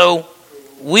 And so,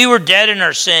 we were dead in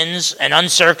our sins and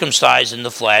uncircumcised in the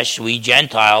flesh, we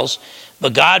Gentiles,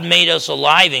 but God made us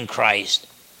alive in Christ.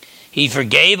 He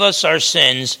forgave us our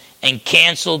sins and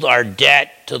canceled our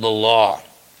debt to the law.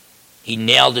 He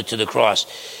nailed it to the cross.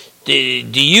 Do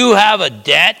you have a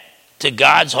debt to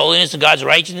God's holiness, to God's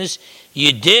righteousness?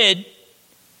 You did,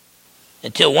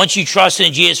 until once you trusted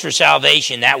in Jesus for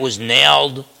salvation, that was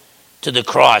nailed to the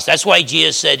cross. That's why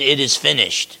Jesus said, "It is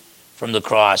finished," from the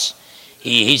cross.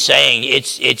 He's saying,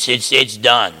 it's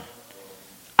done.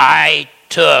 I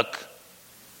took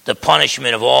the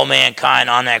punishment of all mankind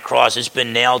on that cross. It's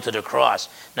been nailed to the cross.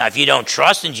 Now, if you don't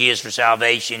trust in Jesus for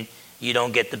salvation, you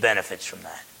don't get the benefits from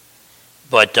that.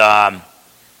 But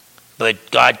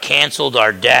God canceled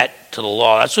our debt to the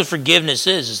law. That's what forgiveness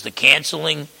is the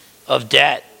canceling of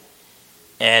debt.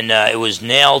 And it was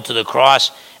nailed to the cross.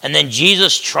 And then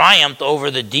Jesus triumphed over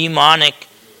the demonic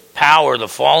power, the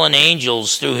fallen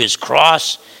angels, through his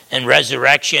cross and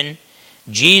resurrection.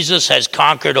 Jesus has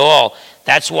conquered all.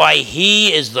 That's why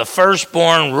he is the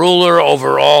firstborn ruler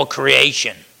over all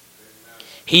creation.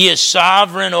 He is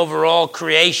sovereign over all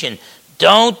creation.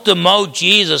 Don't demote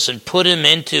Jesus and put him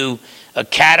into a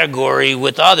category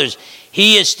with others.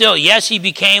 He is still, yes, he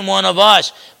became one of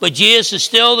us, but Jesus is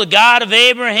still the God of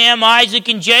Abraham, Isaac,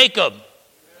 and Jacob.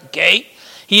 Okay?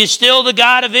 He is still the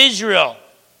God of Israel.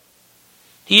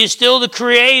 He is still the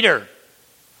Creator.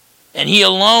 And he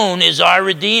alone is our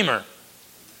Redeemer.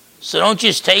 So don't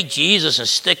just take Jesus and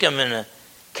stick him in a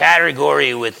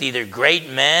category with either great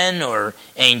men or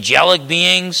angelic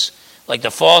beings, like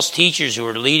the false teachers who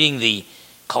were leading the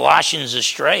Colossians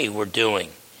astray were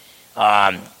doing.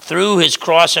 Through his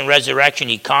cross and resurrection,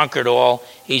 he conquered all.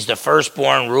 He's the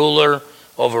firstborn ruler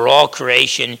over all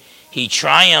creation. He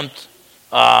triumphed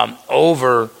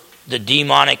over the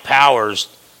demonic powers,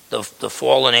 the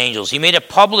fallen angels. He made a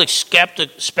public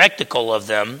spectacle of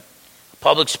them.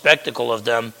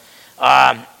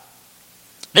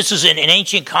 This was in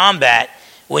ancient combat.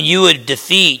 When you would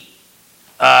defeat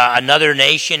another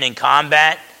nation in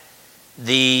combat,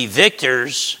 the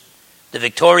victors, the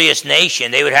victorious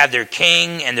nation, they would have their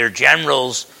king and their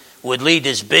generals would lead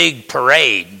this big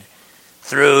parade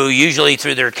usually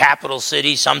through their capital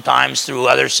city, sometimes through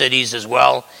other cities as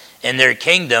well in their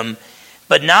kingdom.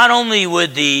 But not only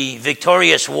would the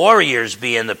victorious warriors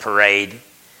be in the parade,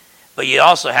 but you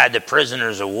also had the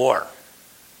prisoners of war.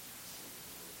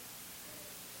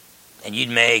 And you'd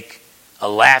make a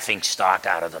laughing stock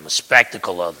out of them, a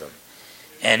spectacle of them.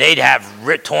 And they'd have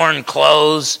torn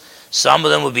clothes. Some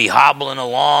of them would be hobbling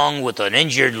along with an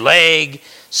injured leg.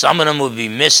 Some of them would be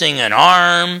missing an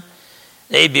arm.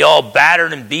 They'd be all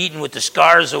battered and beaten with the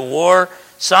scars of war.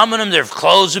 Some of them, their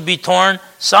clothes would be torn.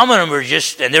 Some of them were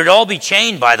and they'd all be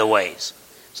chained, by the ways.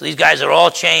 So these guys are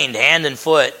all chained, hand and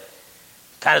foot,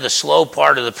 kind of the slow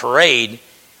part of the parade.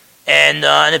 And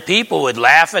the people would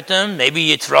laugh at them. Maybe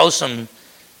you'd throw some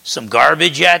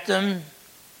garbage at them.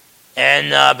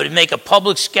 But it'd make a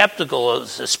public spectacle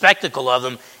of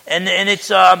them. And it's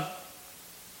some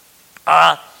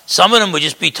of them would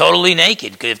just be totally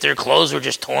naked if their clothes were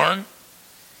just torn.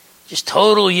 Just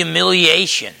total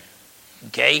humiliation.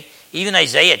 Okay? Even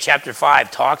Isaiah chapter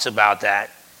 5 talks about that.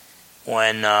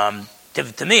 When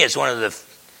to me it's one of the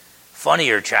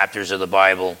funnier chapters of the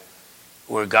Bible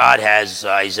where God has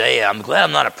Isaiah. I'm glad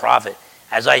I'm not a prophet.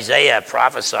 As Isaiah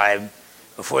prophesied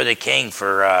before the king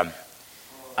for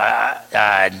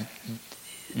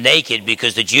naked,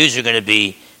 because the Jews are going to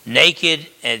be naked,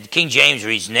 and King James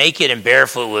reads naked and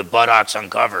barefoot with buttocks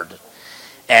uncovered.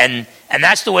 And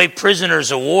that's the way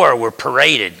prisoners of war were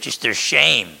paraded, just their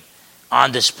shame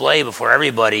on display before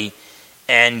everybody.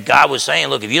 And God was saying,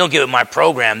 look, if you don't get with my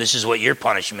program, this is what your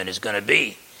punishment is going to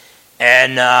be.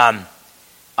 And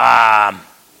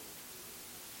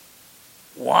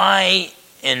why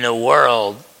in the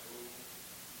world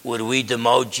would we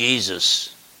demote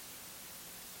Jesus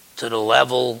to the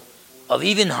level of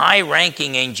even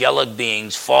high-ranking angelic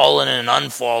beings, fallen and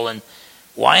unfallen?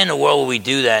 Why in the world would we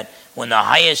do that when the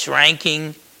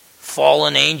highest-ranking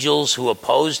fallen angels who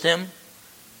opposed him,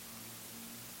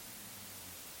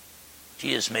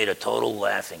 Jesus made a total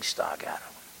laughingstock out of them?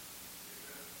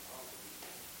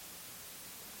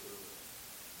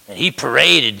 And he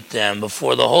paraded them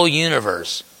before the whole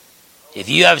universe. If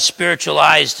you have spiritual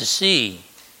eyes to see,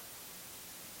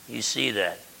 you see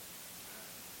that.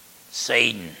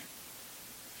 Satan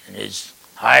and his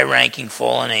high-ranking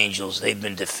fallen angels, they've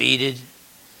been defeated.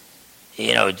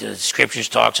 You know, the scriptures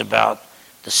talks about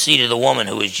the seed of the woman,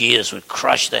 who is Jesus, would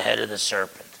crush the head of the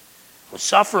serpent, would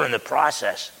suffer in the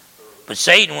process. But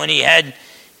Satan, when he had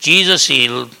Jesus,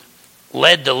 he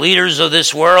led the leaders of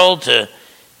this world to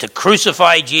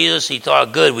crucify Jesus. He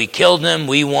thought, good, we killed him,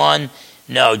 we won.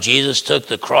 No, Jesus took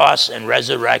the cross and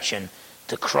resurrection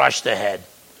to crush the head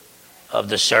of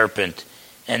the serpent.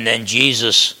 And then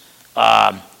Jesus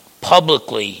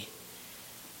publicly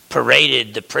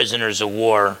paraded the prisoners of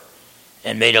war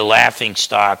and made a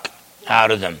laughingstock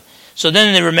out of them. So then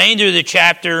in the remainder of the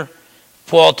chapter,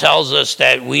 Paul tells us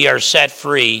that we are set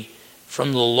free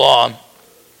from the law.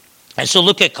 And so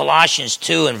look at Colossians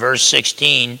 2 and verse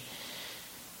 16.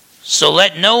 So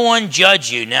let no one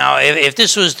judge you. Now, if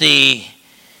this was the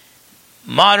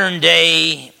modern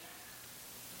day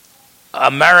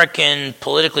American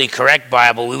politically correct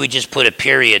Bible, we would just put a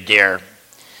period there.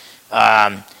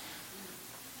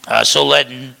 So let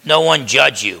no one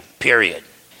judge you, period.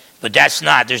 But there's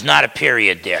not a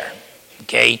period there.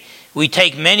 Okay? We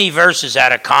take many verses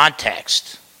out of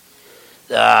context.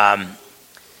 The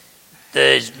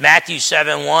Matthew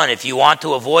 7:1, if you want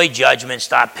to avoid judgment,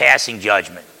 stop passing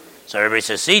judgment. So everybody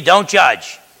says, see, don't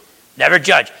judge. Never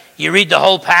judge. You read the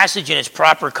whole passage in its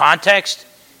proper context,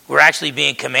 we're actually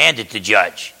being commanded to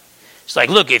judge. It's like,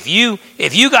 look, if you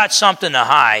got something to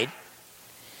hide,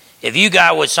 if you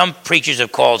got what some preachers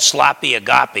have called sloppy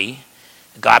agape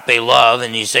love,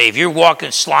 and you say, if you're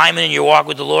walking sliming in your walk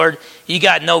with the Lord, you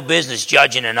got no business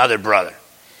judging another brother.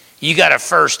 You got to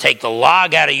first take the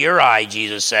log out of your eye,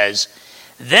 Jesus says.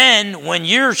 Then, when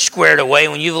you're squared away,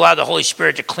 when you've allowed the Holy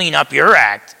Spirit to clean up your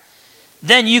act,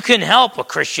 then you can help a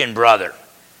Christian brother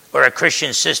or a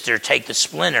Christian sister take the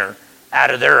splinter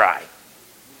out of their eye.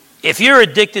 If you're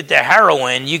addicted to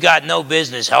heroin, you got no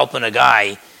business helping a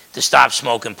guy to stop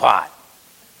smoking pot.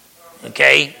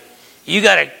 Okay? You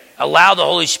got to allow the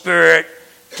Holy Spirit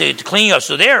to clean you up.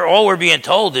 So there, all we're being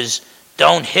told is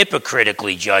don't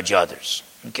hypocritically judge others.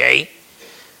 Okay?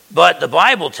 But the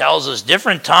Bible tells us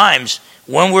different times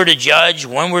when we're to judge,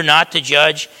 when we're not to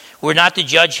judge. We're not to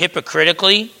judge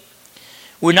hypocritically.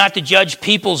 We're not to judge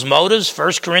people's motives.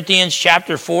 1 Corinthians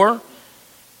chapter 4.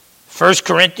 1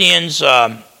 Corinthians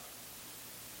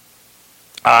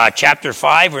chapter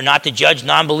 5. We're not to judge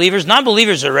non-believers.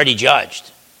 Non-believers are already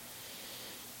judged.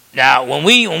 Now, when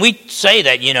we say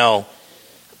that, you know,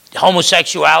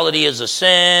 homosexuality is a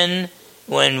sin,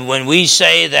 when we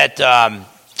say that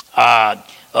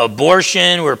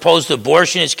abortion, we're opposed to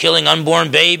abortion, it's killing unborn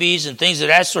babies and things of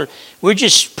that sort, we're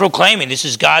just proclaiming this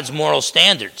is God's moral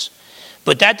standards.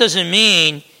 But that doesn't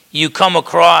mean you come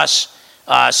across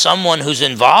someone who's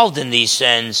involved in these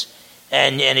sins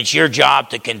and it's your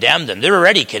job to condemn them. They're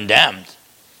already condemned.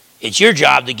 It's your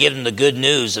job to give them the good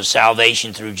news of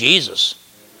salvation through Jesus,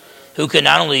 who can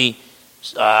not only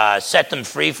set them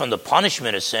free from the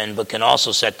punishment of sin, but can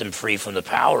also set them free from the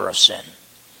power of sin.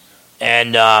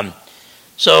 And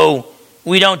so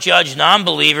we don't judge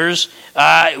non-believers.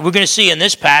 We're going to see in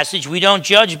this passage, we don't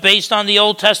judge based on the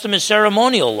Old Testament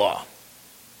ceremonial law.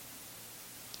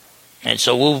 And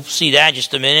so we'll see that in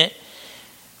just a minute.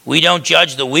 We don't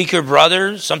judge the weaker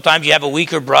brother. Sometimes you have a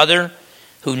weaker brother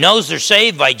who knows they're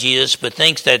saved by Jesus, but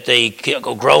thinks that they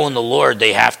grow in the Lord,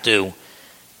 they have to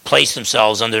place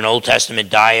themselves under an Old Testament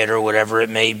diet or whatever it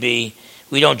may be.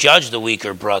 We don't judge the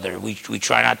weaker brother. We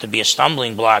try not to be a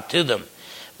stumbling block to them.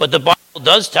 But the Bible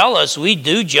does tell us we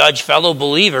do judge fellow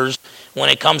believers when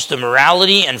it comes to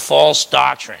morality and false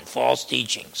doctrine, false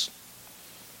teachings.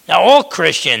 Now, all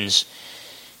Christians,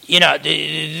 you know,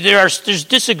 there's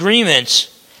disagreements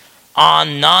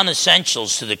on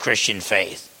non-essentials to the Christian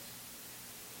faith.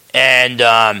 And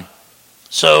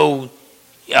so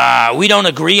we don't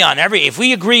agree on if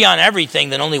we agree on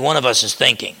everything, then only one of us is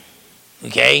thinking.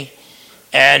 Okay?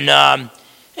 And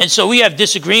so we have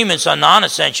disagreements on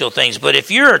non-essential things. But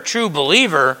if you're a true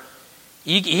believer,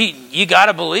 you got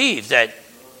to believe that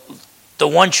the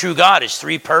one true God is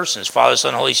three persons, Father,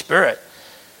 Son, Holy Spirit.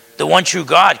 The one true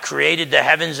God created the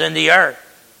heavens and the earth.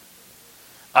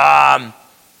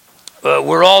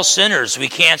 We're all sinners. We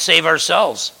can't save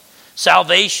ourselves.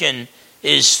 Salvation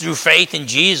is through faith in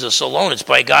Jesus alone. It's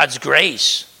by God's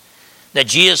grace. That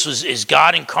Jesus is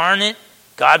God incarnate,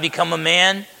 God become a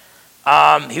man.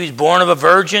 He was born of a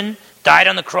virgin, died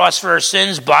on the cross for our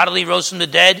sins, bodily rose from the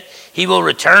dead. He will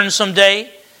return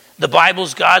someday. The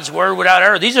Bible's God's word without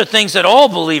error. These are things that all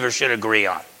believers should agree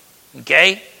on.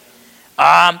 Okay?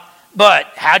 But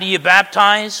how do you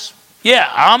baptize? Yeah,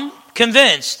 I'm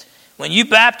convinced when you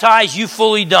baptize, you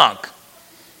fully dunk.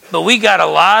 But we got a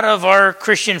lot of our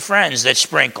Christian friends that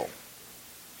sprinkle.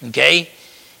 Okay?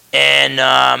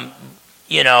 And,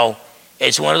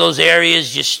 it's one of those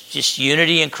areas, just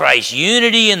unity in Christ.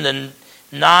 Unity in the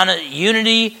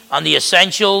unity on the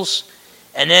essentials,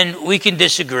 and then we can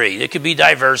disagree. There could be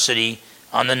diversity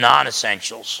on the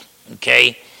non-essentials.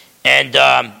 Okay? And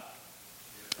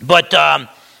but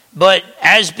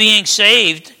as being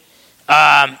saved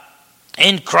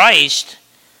in Christ,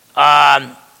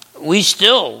 we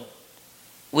still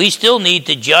need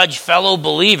to judge fellow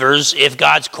believers if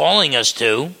God's calling us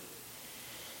to.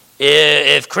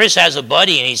 If Chris has a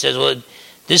buddy and he says, well,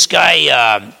 this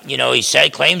guy, he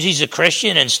claims he's a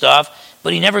Christian and stuff,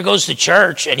 but he never goes to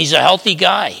church and he's a healthy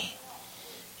guy.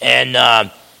 And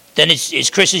then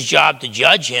it's Chris's job to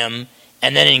judge him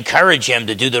and then encourage him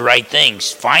to do the right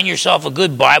things. Find yourself a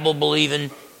good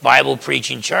Bible-believing,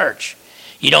 Bible-preaching church.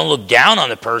 You don't look down on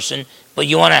the person, but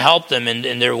you want to help them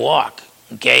in their walk.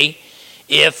 Okay?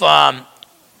 If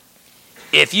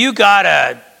you got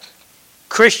a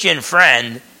Christian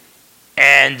friend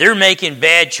and they're making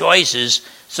bad choices,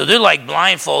 so they're like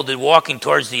blindfolded walking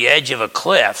towards the edge of a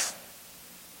cliff,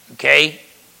 okay?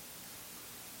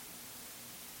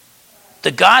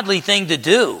 The godly thing to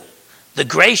do, the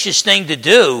gracious thing to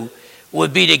do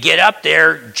would be to get up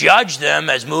there, judge them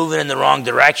as moving in the wrong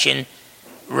direction,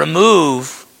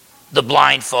 remove the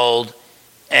blindfold,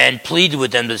 and plead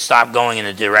with them to stop going in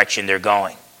the direction they're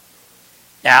going.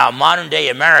 Now, modern day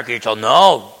America, you're told,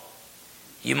 no,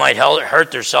 you might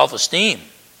hurt their self-esteem.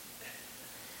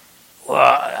 Well,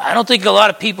 I don't think a lot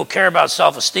of people care about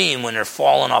self-esteem when they're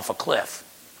falling off a cliff.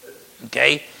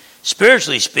 Okay?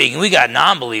 Spiritually speaking, we got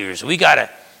non-believers. We gotta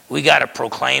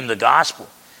proclaim the gospel.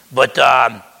 But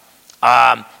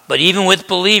even with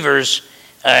believers,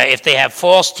 if they have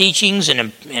false teachings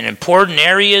in important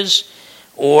areas,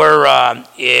 or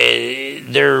they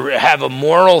have a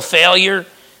moral failure,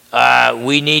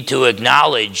 we need to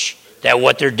acknowledge that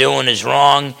what they're doing is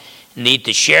wrong, need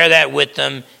to share that with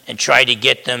them, and try to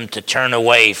get them to turn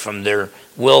away from their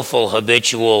willful,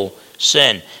 habitual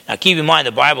sin. Now keep in mind,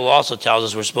 the Bible also tells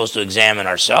us we're supposed to examine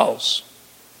ourselves.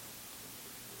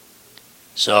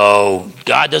 So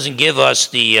God doesn't give us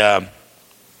the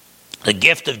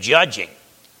gift of judging.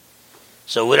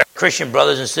 So with our Christian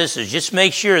brothers and sisters, just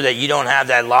make sure that you don't have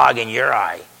that log in your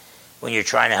eye when you're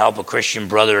trying to help a Christian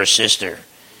brother or sister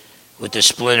with the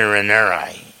splinter in their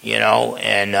eye,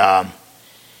 and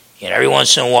every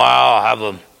once in a while I'll have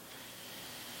a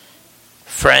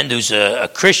friend who's a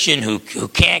Christian who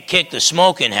can't kick the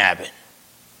smoking habit.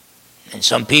 And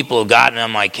some people have gotten on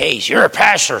my case. You're a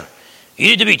pastor. You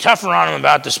need to be tougher on him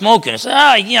about the smoking. I said,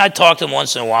 I talk to him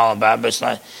once in a while about it, but it's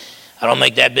not, I don't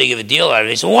make that big of a deal out of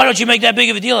it. He said, why don't you make that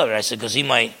big of a deal out of it? I said, because he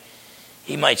might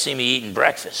see me eating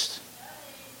breakfast.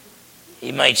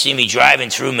 He might see me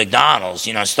driving through McDonald's,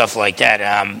 stuff like that.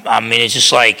 It's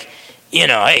just like,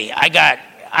 hey,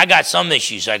 I got some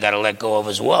issues I got to let go of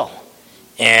as well.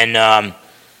 And, what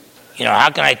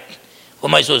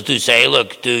am I supposed to do? Say, hey,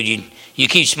 look, dude, you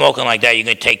keep smoking like that, you're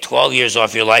going to take 12 years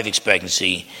off your life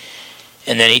expectancy.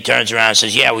 And then he turns around and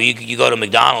says, yeah, well, you go to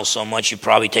McDonald's so much, you're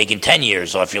probably taking 10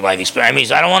 years off your life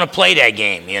expectancy. I don't want to play that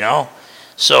game,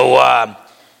 So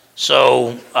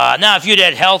now if you're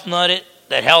that health nut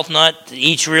that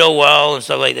eats real well and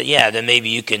stuff like that, yeah, then maybe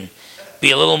you can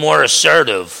be a little more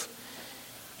assertive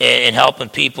in helping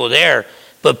people there.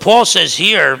 But Paul says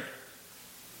here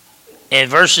in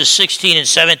verses 16 and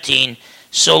 17,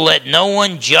 so let no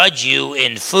one judge you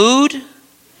in food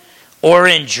or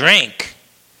in drink,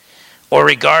 or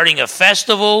regarding a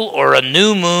festival or a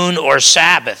new moon or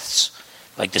Sabbaths,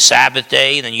 like the Sabbath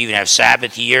day, and then you even have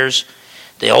Sabbath years,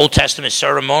 the Old Testament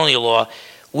ceremonial law,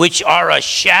 which are a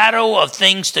shadow of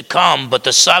things to come, but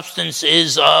the substance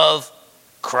is of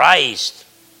Christ.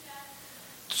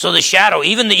 So the shadow,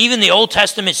 even the Old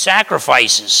Testament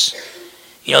sacrifices,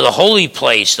 the holy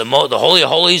place, the Holy of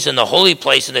Holies and the holy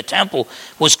place in the temple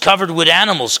was covered with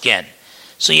animal skin.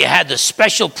 So you had the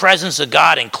special presence of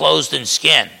God enclosed in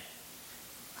skin.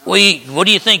 What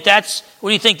do you think that's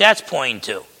pointing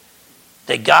to?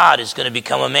 That God is going to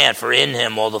become a man, for in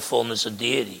him all the fullness of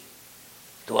deity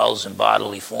dwells in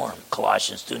bodily form.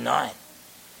 Colossians 2:9.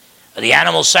 The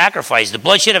animal sacrifice, the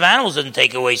bloodshed of animals doesn't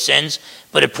take away sins,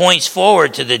 but it points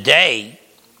forward to the day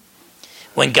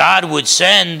when God would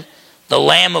send the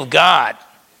Lamb of God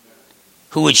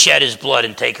who would shed his blood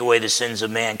and take away the sins of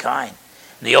mankind.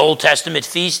 The Old Testament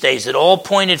feast days, it all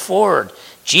pointed forward.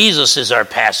 Jesus is our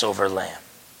Passover lamb.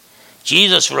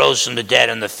 Jesus rose from the dead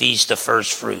on the feast of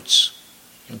first fruits.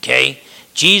 Okay?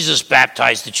 Jesus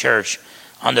baptized the church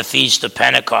on the Feast of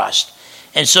Pentecost.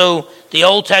 And so the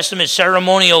Old Testament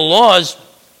ceremonial laws,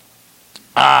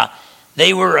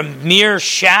 they were a mere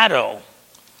shadows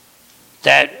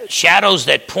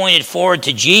that pointed forward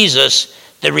to Jesus.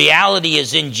 The reality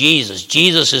is in Jesus.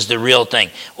 Jesus is the real thing.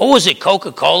 What was it,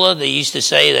 Coca-Cola? They used to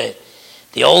say that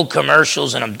the old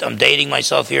commercials, and I'm dating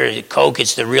myself here, Coke,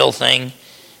 it's the real thing.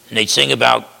 And they'd sing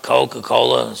about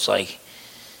Coca-Cola. It's like,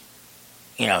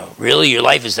 really, your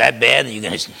life is that bad that you're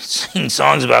going to sing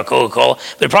songs about Coca-Cola?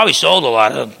 But it probably sold a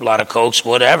lot of Cokes,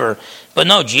 whatever. But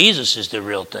no, Jesus is the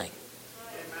real thing.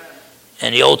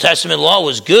 And the Old Testament law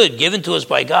was good, given to us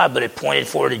by God, but it pointed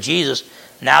forward to Jesus.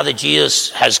 Now that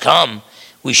Jesus has come,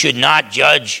 we should not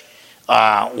judge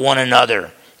one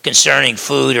another concerning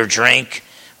food or drink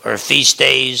or feast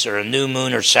days or a new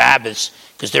moon or Sabbaths,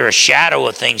 because they're a shadow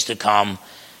of things to come,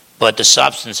 but the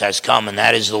substance has come, and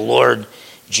that is the Lord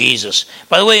Jesus.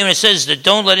 By the way, when it says that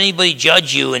don't let anybody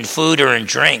judge you in food or in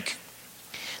drink,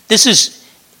 this is,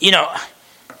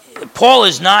 Paul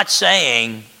is not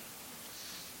saying,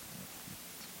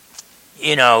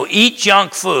 eat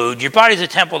junk food. Your body's a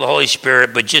temple of the Holy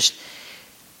Spirit, but just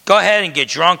go ahead and get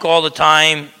drunk all the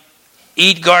time,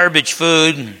 eat garbage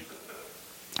food,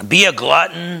 be a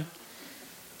glutton.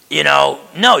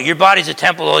 No, your body's a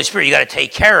temple of the Holy Spirit. You got to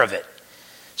take care of it.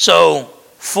 So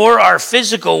for our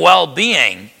physical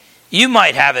well-being, you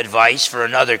might have advice for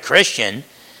another Christian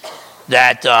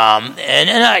that,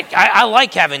 I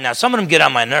like having, now some of them get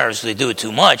on my nerves because they do it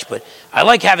too much, but I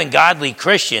like having godly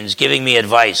Christians giving me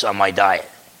advice on my diet.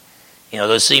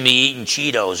 They'll see me eating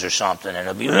Cheetos or something, and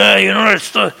they'll be,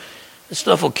 that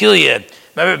stuff will kill you.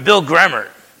 Remember Bill Gremmert?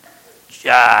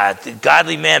 The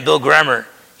godly man Bill Gremmert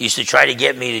used to try to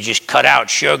get me to just cut out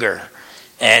sugar.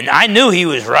 And I knew he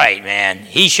was right, man.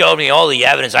 He showed me all the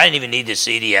evidence. I didn't even need to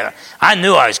see the evidence. I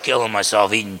knew I was killing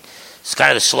myself eating. It's kind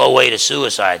of the slow way to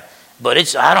suicide.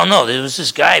 But I don't know. There was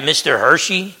this guy, Mr.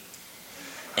 Hershey,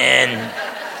 and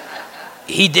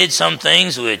he did some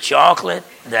things with chocolate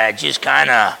that just kind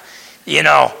of,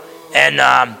 and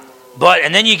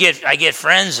then I get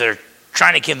friends that are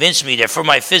trying to convince me that for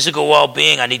my physical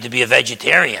well-being, I need to be a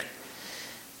vegetarian.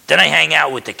 Then I hang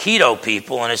out with the keto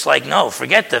people, and it's like, no,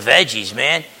 forget the veggies,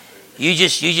 man. You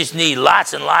just need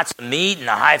lots and lots of meat and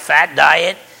a high-fat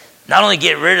diet. Not only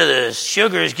get rid of the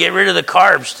sugars, get rid of the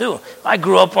carbs too. I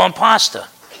grew up on pasta.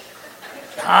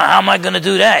 How am I going to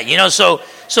do that? So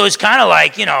it's kind of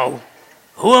like,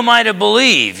 who am I to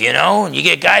believe, And you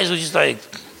get guys who just like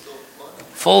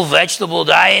full vegetable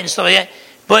diet and stuff like that.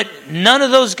 But none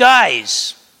of those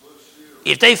guys,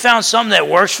 if they found something that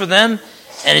works for them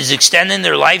and is extending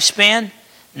their lifespan,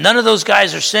 none of those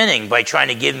guys are sinning by trying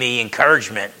to give me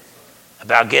encouragement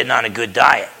about getting on a good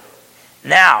diet.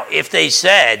 Now, if they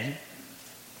said,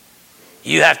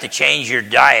 you have to change your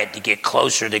diet to get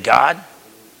closer to God,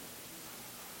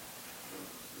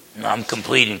 I'm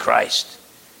complete in Christ.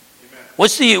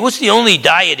 What's the only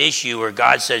diet issue where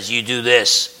God says you do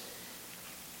this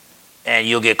and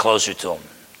you'll get closer to Him?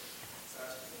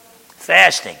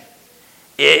 Fasting.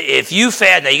 If you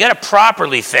fast, now you got to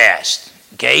properly fast,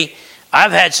 okay?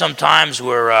 I've had some times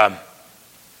where I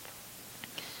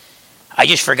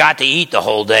just forgot to eat the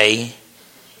whole day,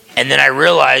 and then I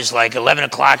realized like 11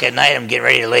 o'clock at night I'm getting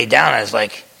ready to lay down. I was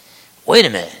like, wait a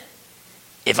minute.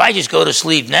 If I just go to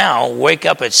sleep now, wake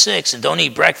up at 6 and don't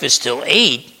eat breakfast till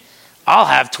 8, I'll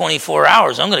have 24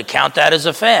 hours. I'm going to count that as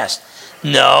a fast.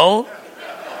 No,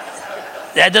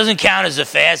 that doesn't count as a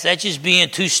fast. That's just being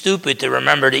too stupid to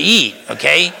remember to eat,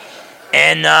 okay?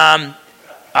 And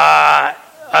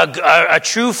a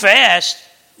true fast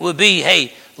would be,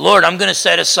 hey, Lord, I'm going to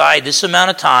set aside this amount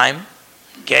of time,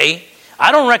 okay?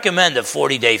 I don't recommend a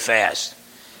 40-day fast.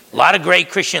 A lot of great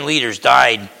Christian leaders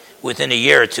died within a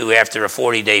year or two after a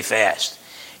 40-day fast.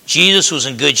 Jesus was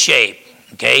in good shape,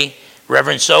 okay?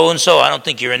 Reverend so-and-so, I don't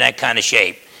think you're in that kind of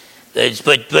shape.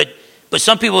 But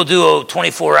some people do a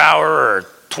 24-hour or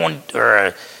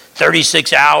a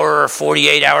 36-hour or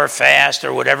 48-hour fast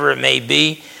or whatever it may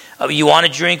be. You want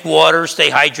to drink water, stay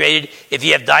hydrated. If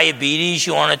you have diabetes,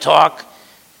 you want to talk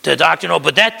to a doctor. No,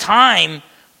 but that time,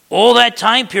 all that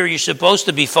time period, you're supposed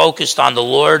to be focused on the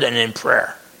Lord and in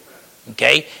prayer.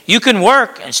 Okay? You can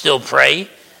work and still pray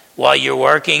while you're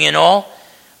working and all.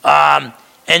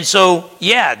 And so,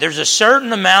 yeah, there's a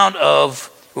certain amount of,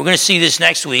 we're going to see this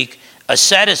next week,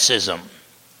 asceticism,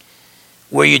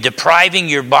 where you're depriving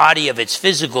your body of its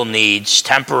physical needs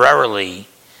temporarily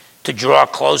to draw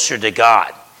closer to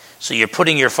God. So you're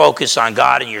putting your focus on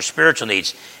God and your spiritual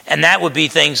needs. And that would be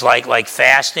things like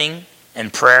fasting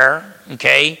and prayer,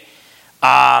 okay?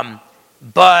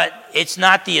 But it's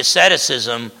not the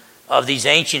asceticism of these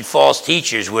ancient false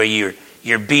teachers where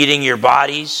you're beating your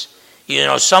bodies. You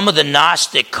know, some of the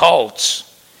Gnostic cults,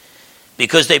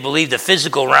 because they believed the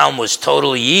physical realm was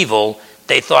totally evil,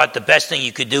 they thought the best thing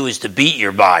you could do is to beat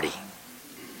your body.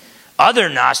 Other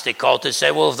Gnostic cultists say,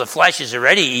 well, if the flesh is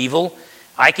already evil,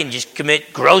 I can just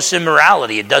commit gross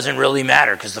immorality. It doesn't really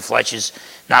matter because the flesh is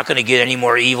not going to get any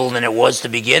more evil than it was to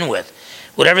begin with.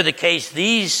 Whatever the case,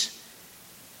 these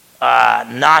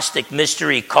Gnostic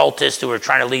mystery cultists who were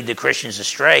trying to lead the Christians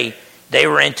astray, they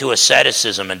were into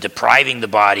asceticism and depriving the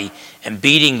body and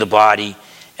beating the body.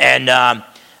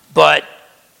 But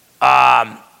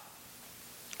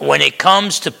when it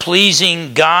comes to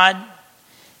pleasing God,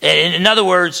 in other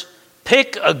words,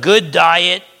 pick a good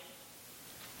diet,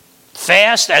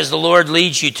 fast as the Lord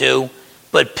leads you to,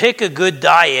 but pick a good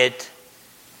diet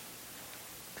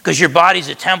because your body's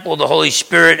a temple of the Holy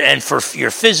Spirit and for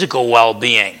your physical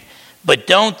well-being. But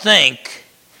don't think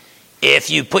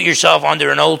if you put yourself under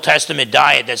an Old Testament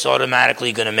diet, that's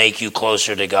automatically going to make you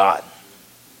closer to God.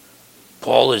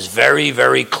 Paul is very,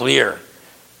 very clear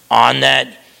on that.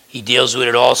 He deals with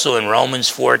it also in Romans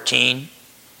 14.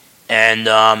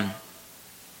 And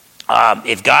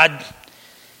if God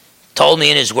told me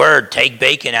in his word, take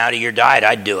bacon out of your diet,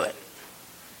 I'd do it.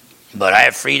 But I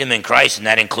have freedom in Christ, and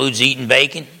that includes eating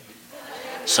bacon.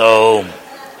 So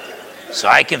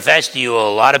I confess to you,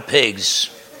 a lot of pigs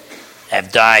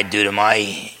have died due to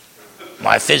my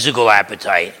physical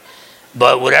appetite.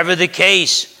 But whatever the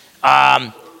case,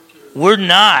 we're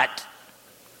not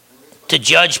to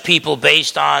judge people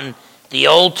based on the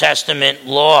Old Testament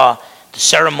law, the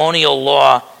ceremonial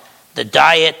law, the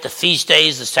diet, the feast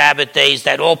days, the Sabbath days,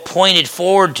 that all pointed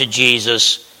forward to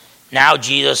Jesus. Now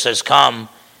Jesus has come,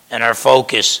 and our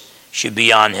focus should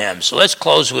be on him. So let's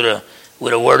close with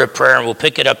a word of prayer, and we'll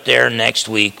pick it up there next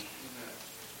week.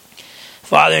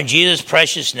 Father, in Jesus'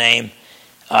 precious name,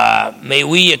 may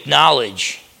we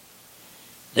acknowledge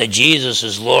that Jesus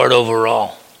is Lord over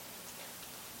all.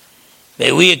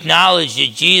 May we acknowledge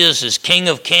that Jesus is King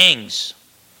of kings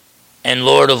and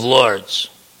Lord of lords.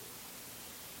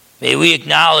 May we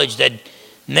acknowledge that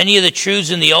many of the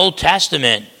truths in the Old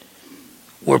Testament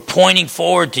were pointing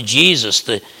forward to Jesus.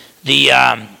 The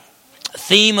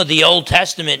theme of the Old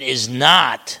Testament is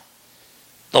not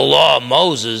the law of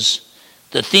Moses.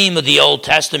 The theme of the Old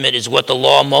Testament is what the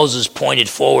law of Moses pointed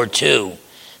forward to.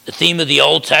 The theme of the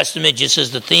Old Testament, just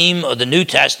as the theme of the New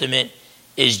Testament,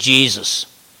 is Jesus.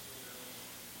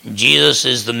 Jesus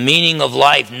is the meaning of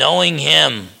life, knowing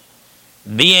him,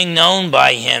 being known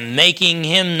by him, making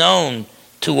him known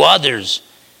to others.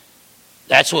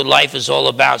 That's what life is all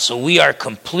about. So we are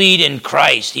complete in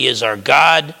Christ. He is our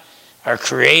God, our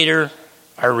Creator,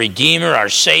 our Redeemer, our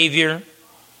Savior,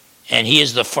 and he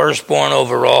is the firstborn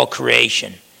over all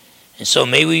creation. And so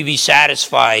may we be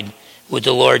satisfied with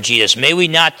the Lord Jesus. May we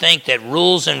not think that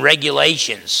rules and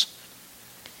regulations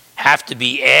have to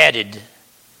be added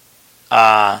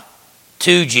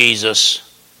to Jesus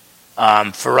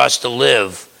for us to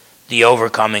live the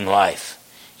overcoming life.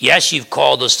 Yes, you've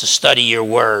called us to study your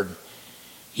word.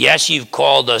 Yes, you've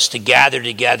called us to gather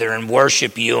together and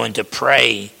worship you and to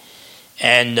pray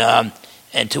and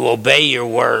to obey your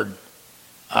word.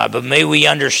 But may we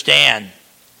understand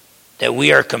that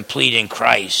we are complete in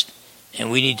Christ, and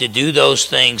we need to do those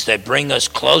things that bring us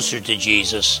closer to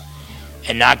Jesus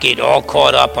and not get all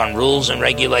caught up on rules and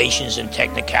regulations and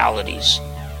technicalities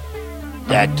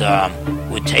that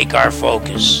would take our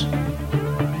focus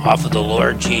off of the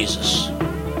Lord Jesus,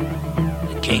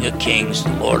 the King of Kings,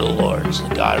 the Lord of Lords,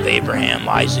 the God of Abraham,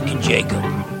 Isaac, and Jacob,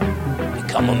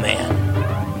 become a man,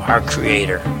 our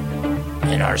Creator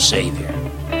and our Savior.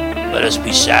 Let us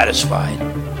be satisfied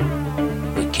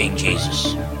with King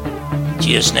Jesus. In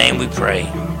Jesus' name we pray.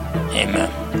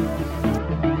 Amen.